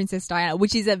playing Princess Diana,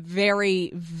 which is a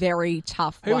very, very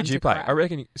tough one. Who would you play? I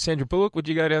reckon Sandra Bullock. Would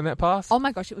you go down that path? Oh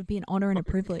my gosh, it would be an honour and a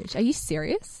privilege. Are you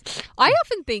serious? I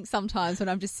often think sometimes when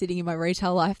I'm just sitting in my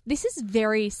retail life, this is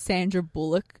very Sandra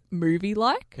Bullock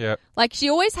movie-like. Yeah. Like, she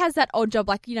always has that odd job.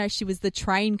 Like, she was the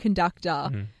train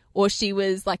conductor. Or she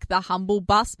was like the humble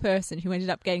bus person who ended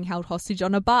up getting held hostage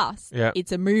on a bus. Yeah.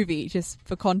 It's a movie, just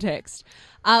for context.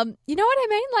 You know what I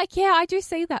mean? Like, yeah, I do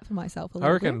see that for myself a little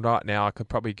I reckon bit. right now I could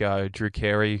probably go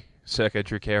circa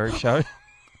Drew Carey show.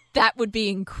 That would be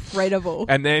incredible.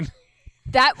 And then...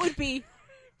 That would be...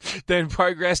 Then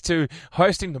progress to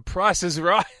hosting The Price is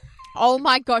Right. Oh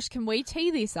my gosh, can we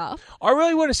tee this up? I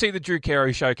really want to see the Drew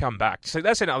Carey show come back. So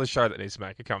that's another show that needs to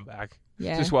make a comeback.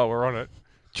 Yeah. Just while we're on it.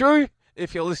 Drew,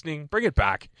 if you're listening, bring it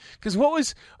back. Because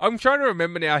I'm trying to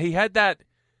remember now, he had that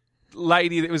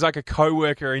lady that was like a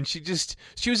co-worker and she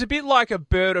was a bit like a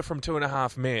Berta from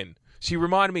 2.5 Men. She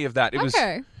reminded me of that.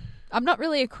 Okay. I'm not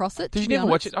really across it. Did you never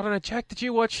watch it? I don't know, Jack, did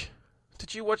you watch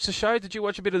the show? Did you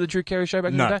watch a bit of the Drew Carey show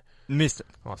back in the day? No, missed it.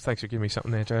 Oh, thanks for giving me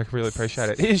something there, Jack. Really appreciate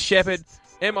it. Here's Shepherd,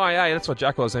 MIA. That's what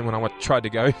Jack was then when I tried to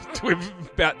go to him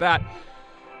about that.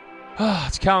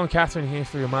 It's Carl and Catherine here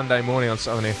for your Monday morning on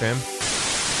Southern FM.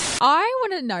 I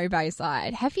want to know,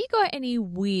 Bayside, have you got any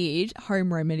weird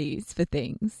home remedies for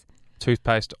things?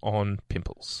 Toothpaste on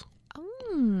pimples.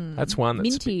 That's one that's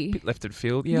minty. a bit left of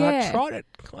field. Yeah, I tried it.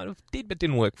 Kind of did, but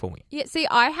didn't work for me. Yeah, see,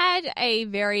 I had a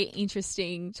very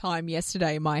interesting time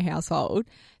yesterday in my household.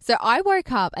 So I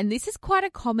woke up, and this is quite a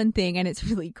common thing, and it's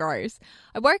really gross.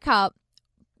 I woke up,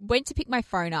 went to pick my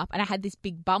phone up, and I had this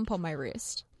big bump on my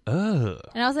wrist. Ugh.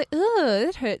 And I was like, ugh,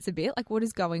 that hurts a bit. Like, what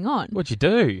is going on? What'd you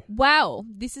do? Well,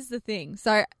 this is the thing.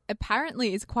 So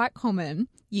apparently it's quite common.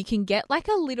 You can get like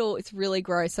a little, it's really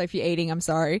gross. So if you're eating, I'm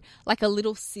sorry, like a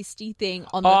little cysty thing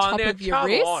on the top of your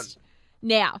wrist. On.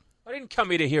 Now. I didn't come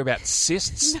here to hear about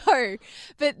cysts. No,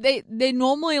 but they're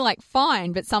normally like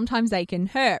fine, but sometimes they can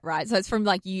hurt, right? So it's from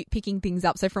like you picking things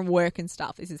up. So from work and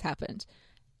stuff, this has happened.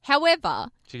 However.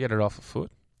 Did you get it off a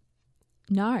foot?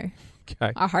 No.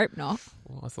 Okay. I hope not.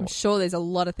 Well, I'm sure there's a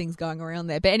lot of things going around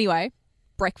there. But anyway,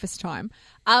 breakfast time.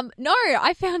 No,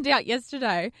 I found out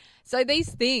yesterday. So these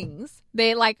things,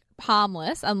 they're like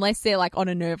harmless unless they're like on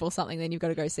a nerve or something. Then you've got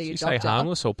to go see your doctor. Did you say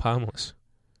harmless or palmless?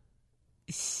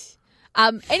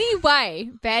 Anyway,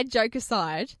 bad joke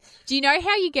aside, do you know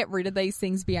how you get rid of these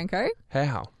things, Bianco?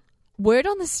 How? Word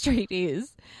on the street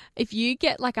is if you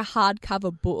get like a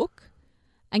hardcover book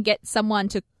and get someone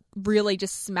to really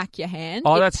just smack your hand,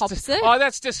 pops it. Oh,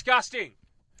 that's disgusting.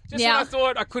 Just Now- when I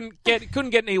thought I couldn't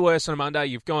get any worse on a Monday,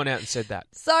 you've gone out and said that.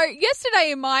 So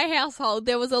yesterday in my household,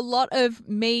 there was a lot of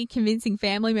me convincing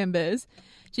family members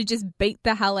to just beat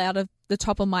the hell out of the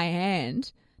top of my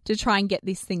hand to try and get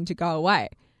this thing to go away.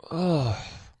 Oh.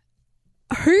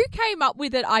 Who came up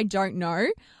with it, I don't know.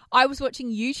 I was watching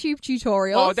YouTube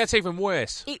tutorials. Oh, that's even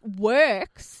worse. It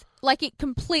works. Like, it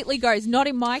completely goes. Not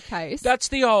in my case. That's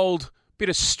the old bit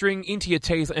of string into your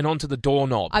teeth and onto the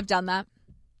doorknob I've done that.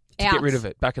 to get rid of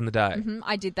it back in the day.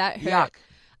 I did that. Hurt.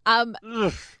 Yuck.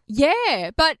 Ugh.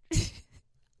 Yeah, but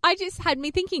I just had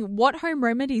me thinking, what home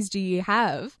remedies do you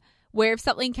have where if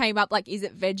something came up, like, is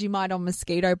it Vegemite on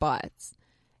mosquito bites?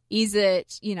 Is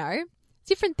it,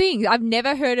 different things? I've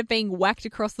never heard of being whacked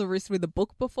across the wrist with a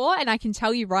book before, and I can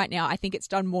tell you right now, I think it's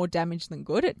done more damage than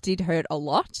good. It did hurt a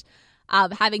lot.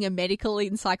 Having a medical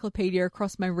encyclopedia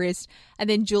across my wrist, and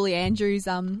then Julie Andrews'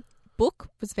 book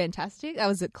was fantastic. That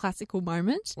was a classical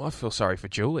moment. Well, I feel sorry for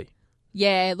Julie.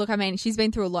 Yeah, look, I mean, she's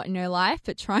been through a lot in her life,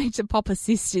 but trying to pop a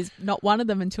cyst is not one of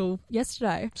them until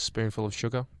yesterday. Spoonful of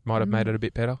sugar might have made it a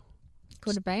bit better.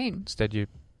 Could have been. Instead, you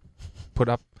put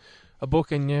up a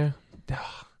book and you...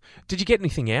 Did you get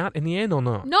anything out in the end or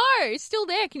not? No, it's still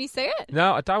there. Can you see it?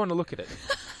 No, I don't want to look at it.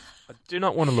 I do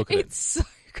not want to look at it. It's so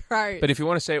gross. But if you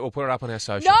want to see it, we'll put it up on our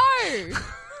social. No!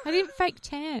 I didn't fake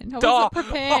tan. I wasn't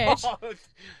prepared.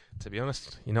 To be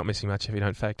honest, you're not missing much if you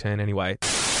don't fake tan anyway.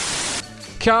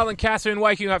 Carl and Catherine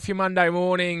waking up for your Monday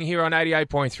morning here on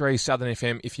 88.3 Southern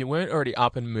FM. If you weren't already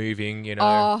up and moving,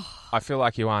 I feel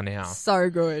like you are now.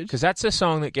 So good. Because that's a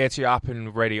song that gets you up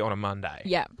and ready on a Monday.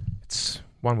 Yeah.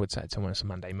 One would say it's almost a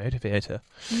Monday motivator.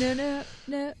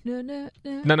 No.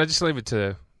 No, just leave it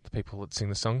to the people that sing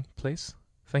the song, please.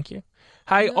 Thank you.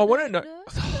 Hey, I want to know...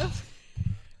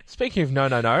 Speaking of no.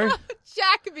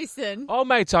 Jackbison. Old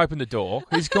mate's opened the door.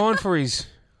 He's gone for his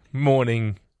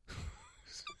morning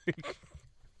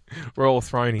royal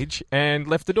thronage and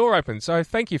left the door open. So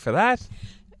thank you for that.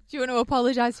 Do you want to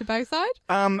apologise to Bayside?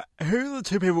 Who are the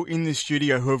two people in this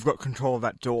studio who have got control of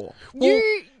that door? We hang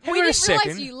on a didn't second.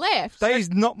 realise you left. That is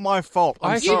not my fault.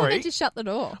 I'm You sorry. wanted to shut the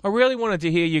door. I really wanted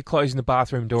to hear you closing the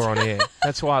bathroom door on air.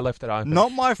 That's why I left it open.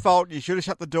 Not my fault. You should have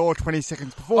shut the door 20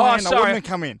 seconds beforehand. I wouldn't have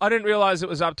come in. I didn't realise it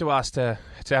was up to us to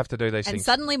have to do these And things.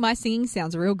 suddenly my singing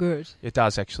sounds real good. It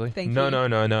does, actually. Thank No.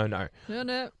 you.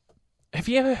 No. Have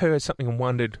you ever heard something and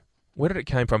wondered where did it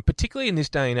came from? Particularly in this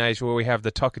day and age where we have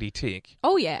the tockety tick.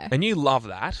 Oh, yeah. And you love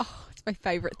that. Oh, it's my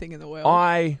favourite thing in the world.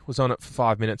 I was on it for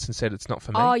 5 minutes and said it's not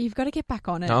for me. Oh, you've got to get back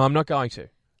on it. No, I'm not going to.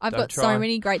 I've Don't got try. so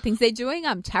many great things. They're doing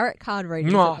tarot card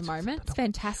readings No, at the moment. It's I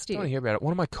fantastic. don't want to hear about it.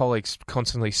 One of my colleagues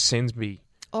constantly sends me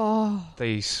Oh.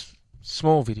 these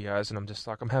small videos and I'm just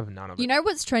like, I'm having none of it. You know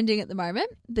what's trending at the moment?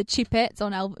 The chipettes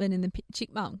on Alvin and the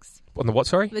Chipmunks. On the what,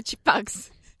 sorry? The chipbugs.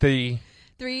 The...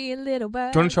 3 little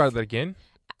birds. Do you want to try that again?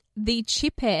 The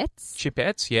chipettes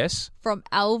Chipettes, yes. from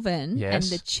Alvin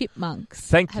Yes. and the Chipmunks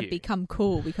Thank have you. become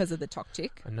cool because of the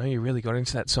toxic. I know you really got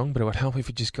into that song, but it would help if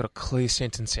you just got a clear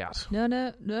sentence out.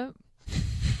 No.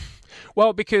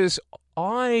 Well, because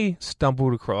I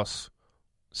stumbled across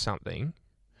something.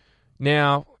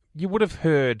 Now, you would have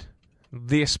heard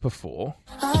this before.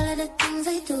 All of the things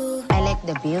I do. I like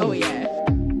the view. Oh, yeah.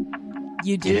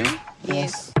 You do?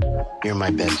 Yes. You're my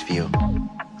best view.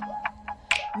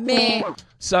 Meh.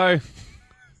 So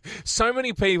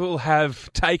many people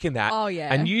have taken that Oh,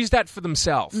 yeah. and used that for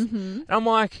themselves. Mm-hmm. And I'm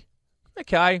like,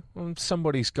 okay, well,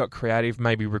 somebody's got creative,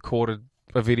 maybe recorded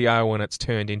a video and it's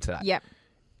turned into that. Yep.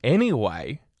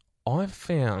 Anyway, I've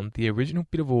found the original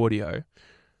bit of audio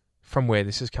from where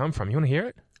this has come from. You want to hear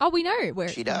it? Oh, we know where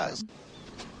She it came does. from.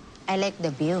 I like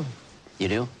the view. You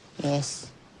do?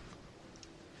 Yes.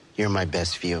 You're my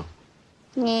best view.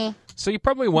 Yeah. So you're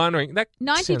probably wondering, that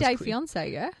 90 sounds Day clear.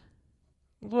 Fiancé, yeah?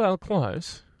 Well,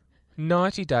 close.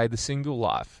 90 Day The Single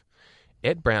Life.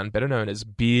 Ed Brown, better known as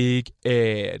Big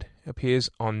Ed, appears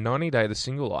on 90 Day The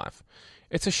Single Life.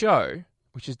 It's a show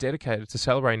which is dedicated to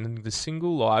celebrating the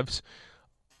single lives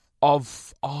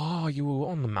of, you were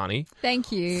on the money,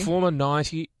 Thank you. former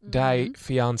 90 Day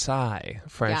Fiancé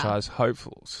franchise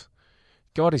hopefuls.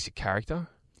 God is your character.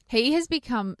 He has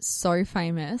become so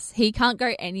famous. He can't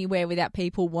go anywhere without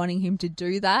people wanting him to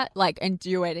do that, and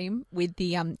duet him with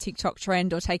the TikTok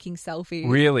trend or taking selfies.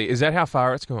 Really? Is that how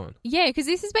far it's gone? Yeah, because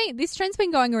this trend's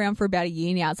been going around for about a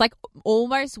year now. It's like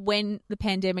almost when the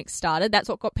pandemic started. That's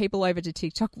what got people over to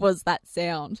TikTok was that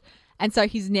sound, and so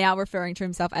he's now referring to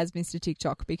himself as Mr.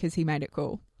 TikTok because he made it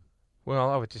cool. Well,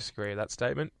 I would disagree with that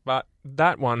statement, but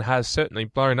that one has certainly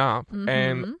blown up,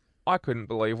 and I couldn't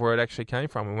believe where it actually came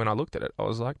from. And when I looked at it, I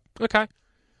was like, okay,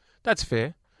 that's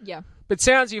fair. Yeah. But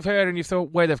sounds you've heard and you thought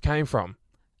where they've came from.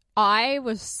 I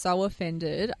was so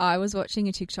offended. I was watching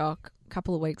a TikTok a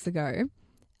couple of weeks ago,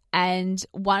 and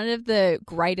one of the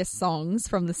greatest songs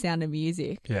from The Sound of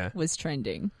Music was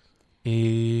trending.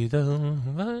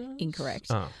 Incorrect.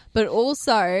 Oh. But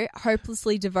also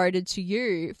Hopelessly Devoted to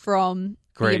You from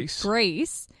Grease.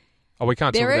 Grease. Oh, we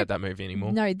can't talk There are- about that movie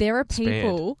anymore. No, there are It's banned.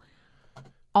 people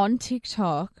on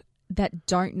TikTok that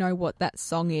don't know what that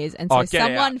song is. And so Oh, get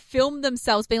someone out. filmed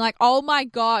themselves being like, oh my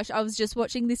gosh, I was just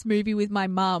watching this movie with my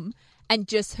mum and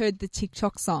just heard the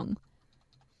TikTok song.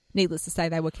 Needless to say,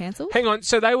 they were cancelled. Hang on,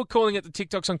 so they were calling it the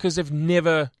TikTok song because they've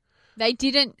never... They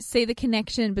didn't see the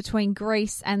connection between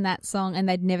Grease and that song, and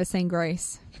they'd never seen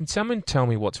Grease. Can someone tell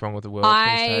me what's wrong with the world these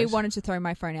I days? wanted to throw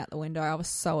my phone out the window. I was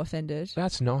so offended.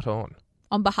 That's not on.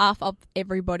 On behalf of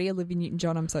everybody, Olivia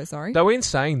Newton-John, I'm so sorry. Though in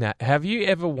saying that, have you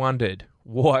ever wondered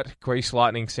what Grease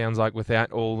Lightning sounds like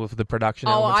without all of the production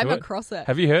Oh, elements I'm to it? across it.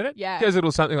 Have you heard it? Yeah. It goes a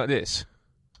little something like this.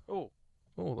 Oh,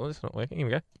 that's not working. Here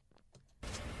we go.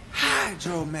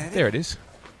 Hydromatic. There it is.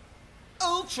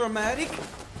 Ultramatic.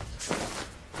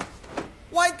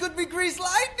 Why could be Grease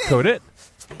Lightning? Could it?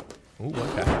 Ooh,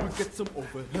 okay. We get some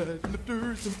overhead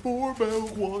lifters and 4-bell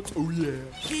watts. Oh yeah.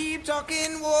 Keep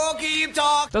talking, war, keep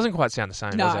talking. Doesn't quite sound the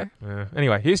same, No. does it?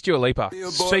 Anyway, here's Dua Lipa.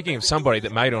 Speaking of somebody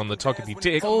that made it on the Tockety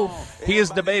Tick,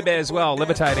 here's the baby as well,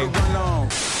 levitating.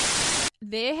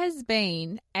 there has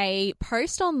been a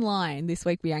post online this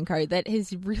week, Bianco, that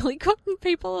has really gotten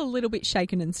people a little bit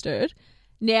shaken and stirred.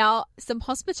 Now, some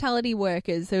hospitality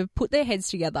workers have put their heads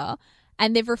together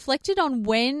and they've reflected on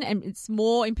when, and it's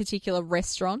more in particular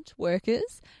restaurant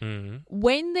workers,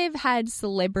 when they've had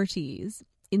celebrities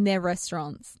in their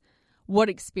restaurants, what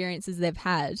experiences they've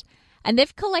had. And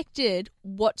they've collected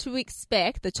what to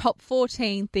expect, the top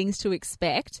 14 things to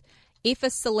expect if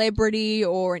a celebrity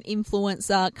or an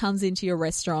influencer comes into your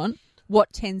restaurant,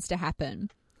 what tends to happen.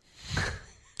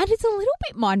 And it's a little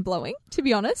bit mind-blowing, to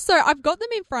be honest. So I've got them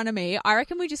in front of me. I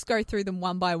reckon we just go through them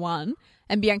one by one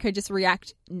and Bianco just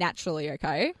react naturally,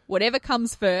 okay? Whatever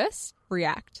comes first,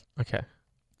 react. Okay.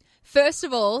 First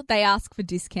of all, they ask for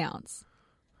discounts.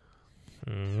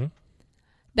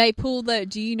 They pull the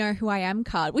 "Do you know who I am"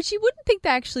 card, which you wouldn't think they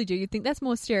actually do. You'd think that's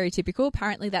more stereotypical.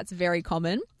 Apparently, that's very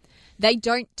common. They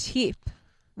don't tip.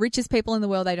 Richest people in the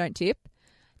world, they don't tip.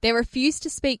 They refuse to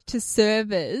speak to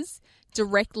servers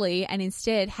directly and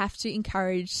instead have to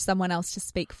encourage someone else to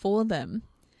speak for them.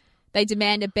 They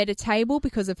demand a better table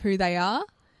because of who they are.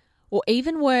 Or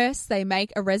even worse, they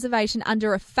make a reservation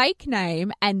under a fake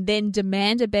name and then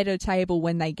demand a better table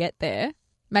when they get there.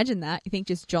 Imagine that. You think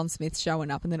just John Smith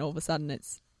showing up and then all of a sudden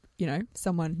it's, you know,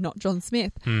 someone not John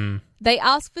Smith. They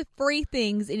ask for free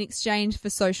things in exchange for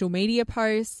social media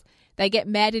posts. They get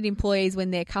mad at employees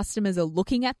when their customers are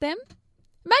looking at them.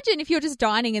 Imagine if you're just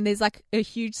dining and there's like a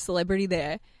huge celebrity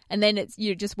there and then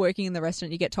you're just working in the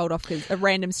restaurant, you get told off because a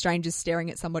random stranger's staring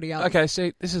at somebody else. Okay,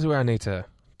 see, this is where I need to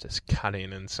just cut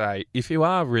in and say, if you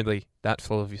are really that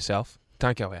full of yourself,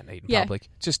 don't go out and eat in public.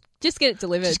 Just get it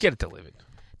delivered. Just get it delivered.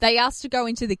 They ask to go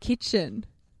into the kitchen.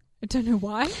 I don't know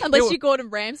why. Unless you're Gordon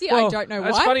Ramsay, well, I don't know why.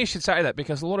 It's funny you should say that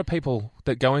because a lot of people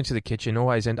that go into the kitchen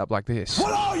always end up like this.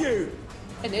 What are you?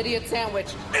 An idiot sandwich.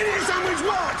 Idiot sandwich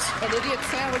what? An idiot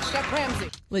sandwich, Chef Ramsay.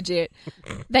 Legit.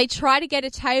 They try to get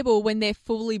a table when they're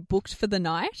fully booked for the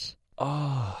night.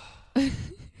 Oh.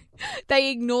 They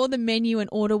ignore the menu and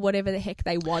order whatever the heck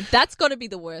they want. That's got to be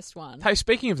the worst one. Hey,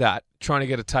 speaking of that, trying to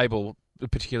get a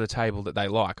particular table that they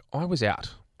like, I was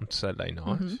out on Saturday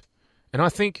night. And I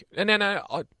think,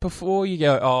 before you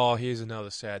go, oh, here's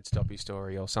another sad stoppy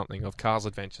story or something of Carl's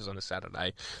adventures on a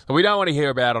Saturday that we don't want to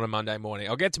hear about on a Monday morning.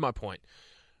 I'll get to my point.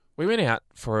 We went out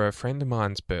for a friend of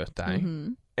mine's birthday,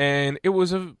 and it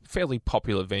was a fairly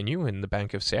popular venue in the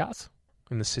Bank of South,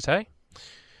 in the city.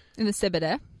 In the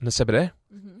Sebedeh.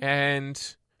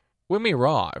 And when I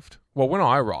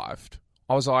arrived,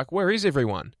 I was like, where is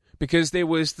everyone? Because there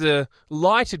was the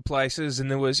lighted places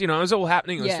and there was, it was all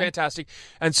happening. It was fantastic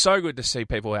and so good to see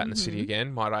people out in the city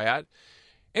again, might I add.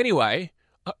 Anyway,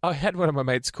 I had one of my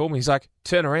mates call me. He's like,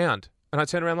 turn around. And I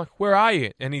turned around like, where are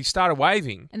you? And he started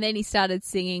waving. And then he started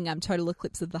singing Total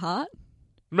Eclipse of the Heart.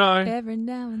 No. Every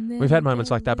now and then. We've had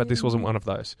moments like that, but this wasn't one of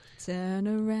those. Turn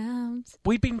around.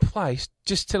 We'd been placed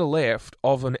just to the left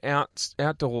of an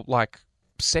outdoor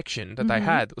section that they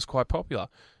had that was quite popular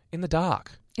in the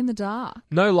dark. In the dark.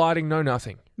 No lighting, no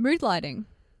nothing. Mood lighting.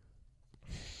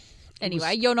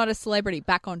 Anyway, you're not a celebrity.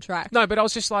 Back on track. No, but I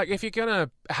was just like, if you're going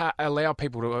to allow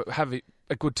people to have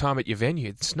a good time at your venue,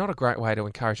 it's not a great way to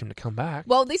encourage them to come back.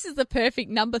 Well, this is the perfect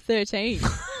number 13.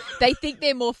 They think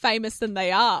they're more famous than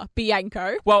they are,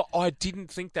 Bianco. Well, I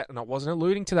didn't think that, and I wasn't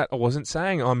alluding to that. I wasn't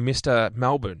saying I'm Mr.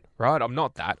 Melbourne, right? I'm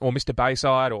not that, or Mr.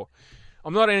 Bayside, or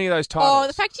I'm not any of those titles. Oh,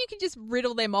 the fact you can just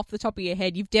riddle them off the top of your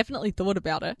head, you've definitely thought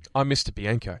about it. I'm Mr.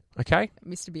 Bianco, okay?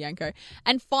 Mr. Bianco.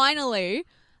 And finally,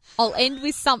 I'll end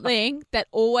with something that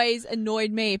always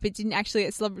annoyed me if it didn't actually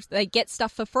get celebrities. They get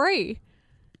stuff for free.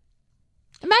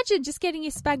 Imagine just getting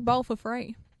your spag bowl for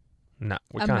free. No,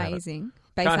 we can't have it. Amazing.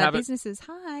 Bayside businesses,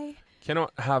 hi.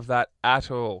 Cannot have that at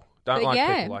all. Don't like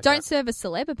people like that. Don't serve a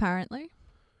celeb, apparently.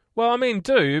 Well, I mean,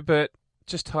 do, but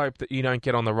just hope that you don't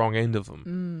get on the wrong end of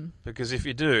them. Because if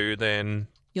you do, then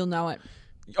you'll know it.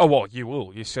 Oh, well, you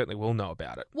will. You certainly will know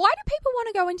about it. Why do people want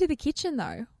to go into the kitchen,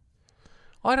 though?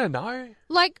 I don't know.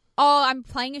 Like, oh, I'm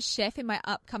playing a chef in my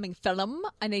upcoming film.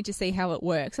 I need to see how it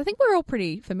works. I think we're all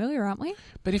pretty familiar, aren't we?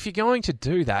 But if you're going to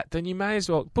do that, then you may as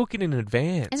well book it in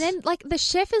advance. And then, the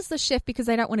chef is the chef because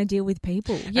they don't want to deal with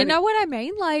people. You know what I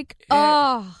mean?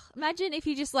 Imagine if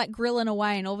you just, grilling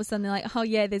away and all of a sudden they're like, oh,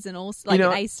 yeah, there's an an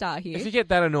A-star here. If you get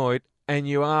that annoyed and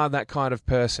you are that kind of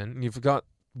person and you've got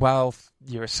wealth,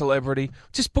 you're a celebrity,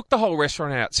 just book the whole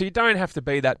restaurant out so you don't have to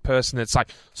be that person that's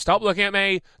like, stop looking at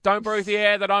me, don't breathe the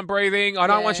air that I'm breathing, I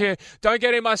don't want you, don't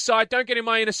get in my sight, don't get in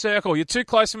my inner circle, you're too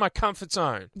close to my comfort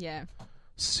zone. Yeah.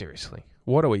 Seriously,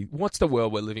 what's the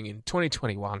world we're living in?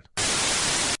 2021.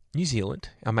 New Zealand,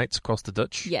 our mates across the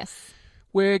ditch. Yes.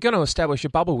 we're going to establish a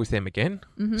bubble with them again,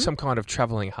 some kind of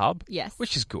travelling hub. Yes.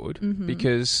 Which is good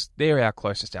because they're our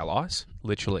closest allies,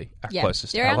 literally our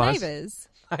closest they're allies. our neighbours.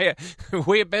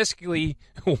 we're basically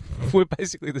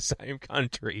the same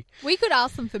country. We could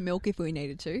ask them for milk if we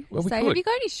needed to. Well, we Say, could. have you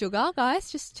got any sugar, guys?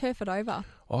 Just turf it over.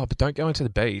 Oh, but don't go into the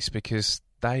bees because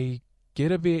they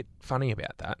get a bit funny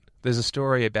about that. There's a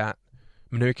story about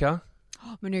Manuka.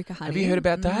 Manuka honey. Have you heard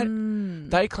about that?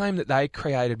 They claim that they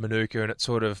created Manuka and it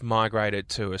sort of migrated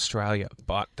to Australia.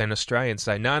 But then Australians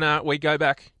say, no, we go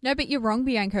back. No, but you're wrong,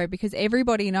 Bianco, because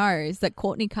everybody knows that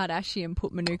Kourtney Kardashian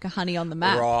put Manuka honey on the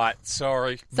map. Right,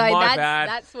 sorry. So My bad.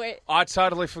 That's where... I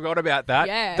totally forgot about that.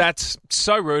 Yeah. That's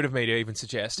so rude of me to even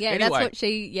suggest. Yeah, anyway,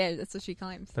 that's what she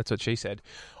claims. That's what she said.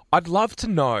 I'd love to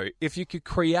know if you could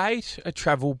create a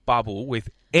travel bubble with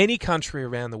any country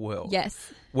around the world.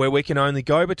 Yes. Where we can only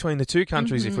go between the two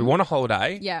countries if we want a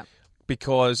holiday. Yeah.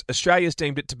 Because Australia's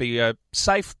deemed it to be a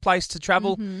safe place to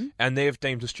travel and they've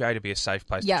deemed Australia to be a safe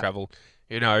place to travel.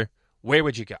 You know, where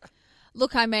would you go?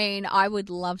 Look, I mean, I would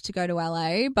love to go to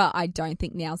LA, but I don't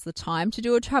think now's the time to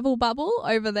do a travel bubble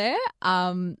over there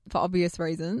for obvious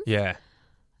reasons. Yeah.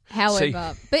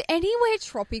 However, but anywhere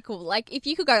tropical, like if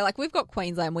you could go, like we've got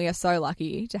Queensland, we are so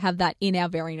lucky to have that in our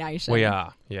very nation. We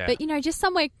are, yeah. But, you know, just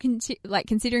somewhere,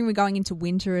 considering we're going into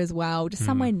winter as well, just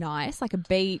somewhere nice, like a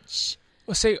beach.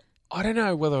 Well, see, I don't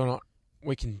know whether or not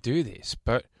we can do this,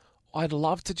 but I'd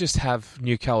love to just have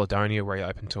New Caledonia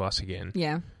reopen to us again.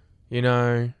 Yeah. You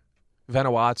know,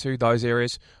 Vanuatu, those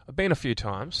areas. I've been a few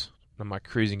times on my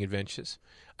cruising adventures,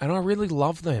 and I really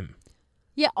love them.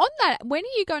 Yeah, on that, when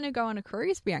are you going to go on a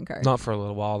cruise, Bianco? Not for a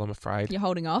little while, I'm afraid. You're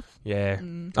holding off? Yeah.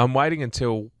 I'm waiting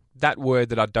until that word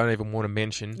that I don't even want to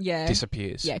mention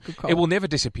disappears. Yeah, good call. It will never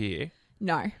disappear.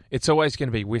 No. It's always going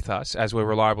to be with us, as we're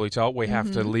reliably told. We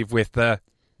have to live with the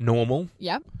normal.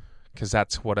 Yep. Because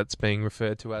that's what it's being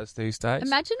referred to as these days.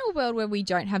 Imagine a world where we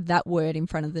don't have that word in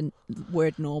front of the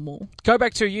word normal. Go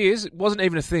back 2 years, it wasn't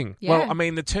even a thing. Yeah. Well, I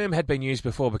mean, the term had been used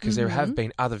before because there have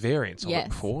been other variants of it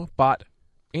before, but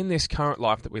in this current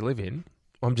life that we live in,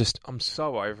 I'm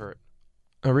so over it.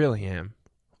 I really am.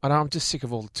 I'm just sick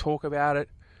of all the talk about it.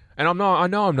 And I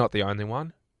know I'm not the only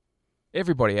one.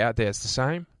 Everybody out there is the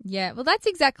same. Yeah, well, that's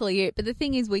exactly it. But the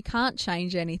thing is, we can't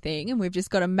change anything, and we've just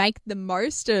got to make the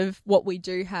most of what we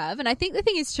do have. And I think the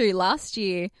thing is, too, last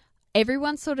year,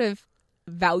 everyone sort of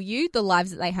valued the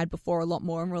lives that they had before a lot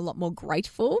more and were a lot more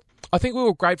grateful. I think we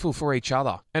were grateful for each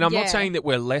other. And I'm not saying that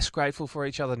we're less grateful for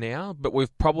each other now, but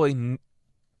we've probably,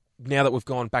 now that we've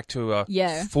gone back to a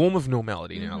form of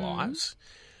normality in our lives,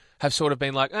 have sort of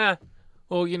been like,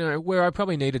 well, you know, where I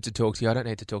probably needed to talk to you, I don't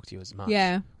need to talk to you as much.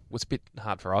 Yeah. It's a bit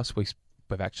hard for us. We've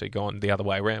actually gone the other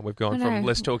way around. We've gone from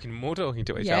less talking to more talking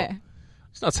to each other.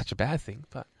 It's not such a bad thing,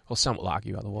 but some will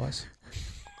argue otherwise.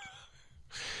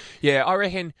 Yeah, I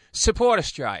reckon support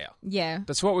Australia. Yeah.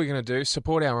 That's what we're going to do,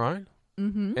 support our own.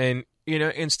 Mm-hmm. And, you know,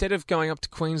 instead of going up to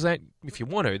Queensland, if you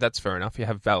want to, that's fair enough. You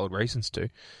have valid reasons to.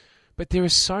 But there are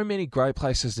so many great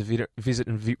places to visit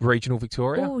in regional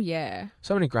Victoria. Oh, yeah.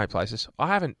 So many great places. I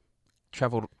haven't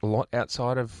travelled a lot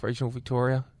outside of regional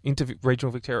Victoria, into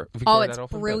regional Victoria it's that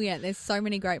often, brilliant. There's so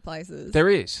many great places. There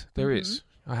is.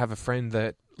 I have a friend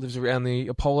that lives around the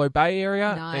Apollo Bay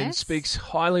area and speaks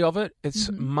highly of it. It's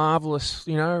marvellous,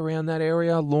 you know, around that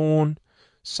area. Lorne,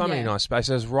 so many nice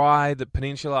spaces. Rye, the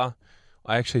peninsula.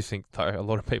 I actually think, though, a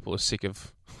lot of people are sick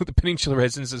of, the peninsula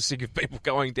residents are sick of people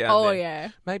going down there. Oh, yeah.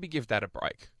 Maybe give that a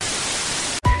break.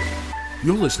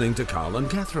 You're listening to Carl and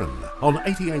Catherine on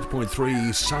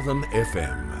 88.3 Southern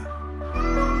FM.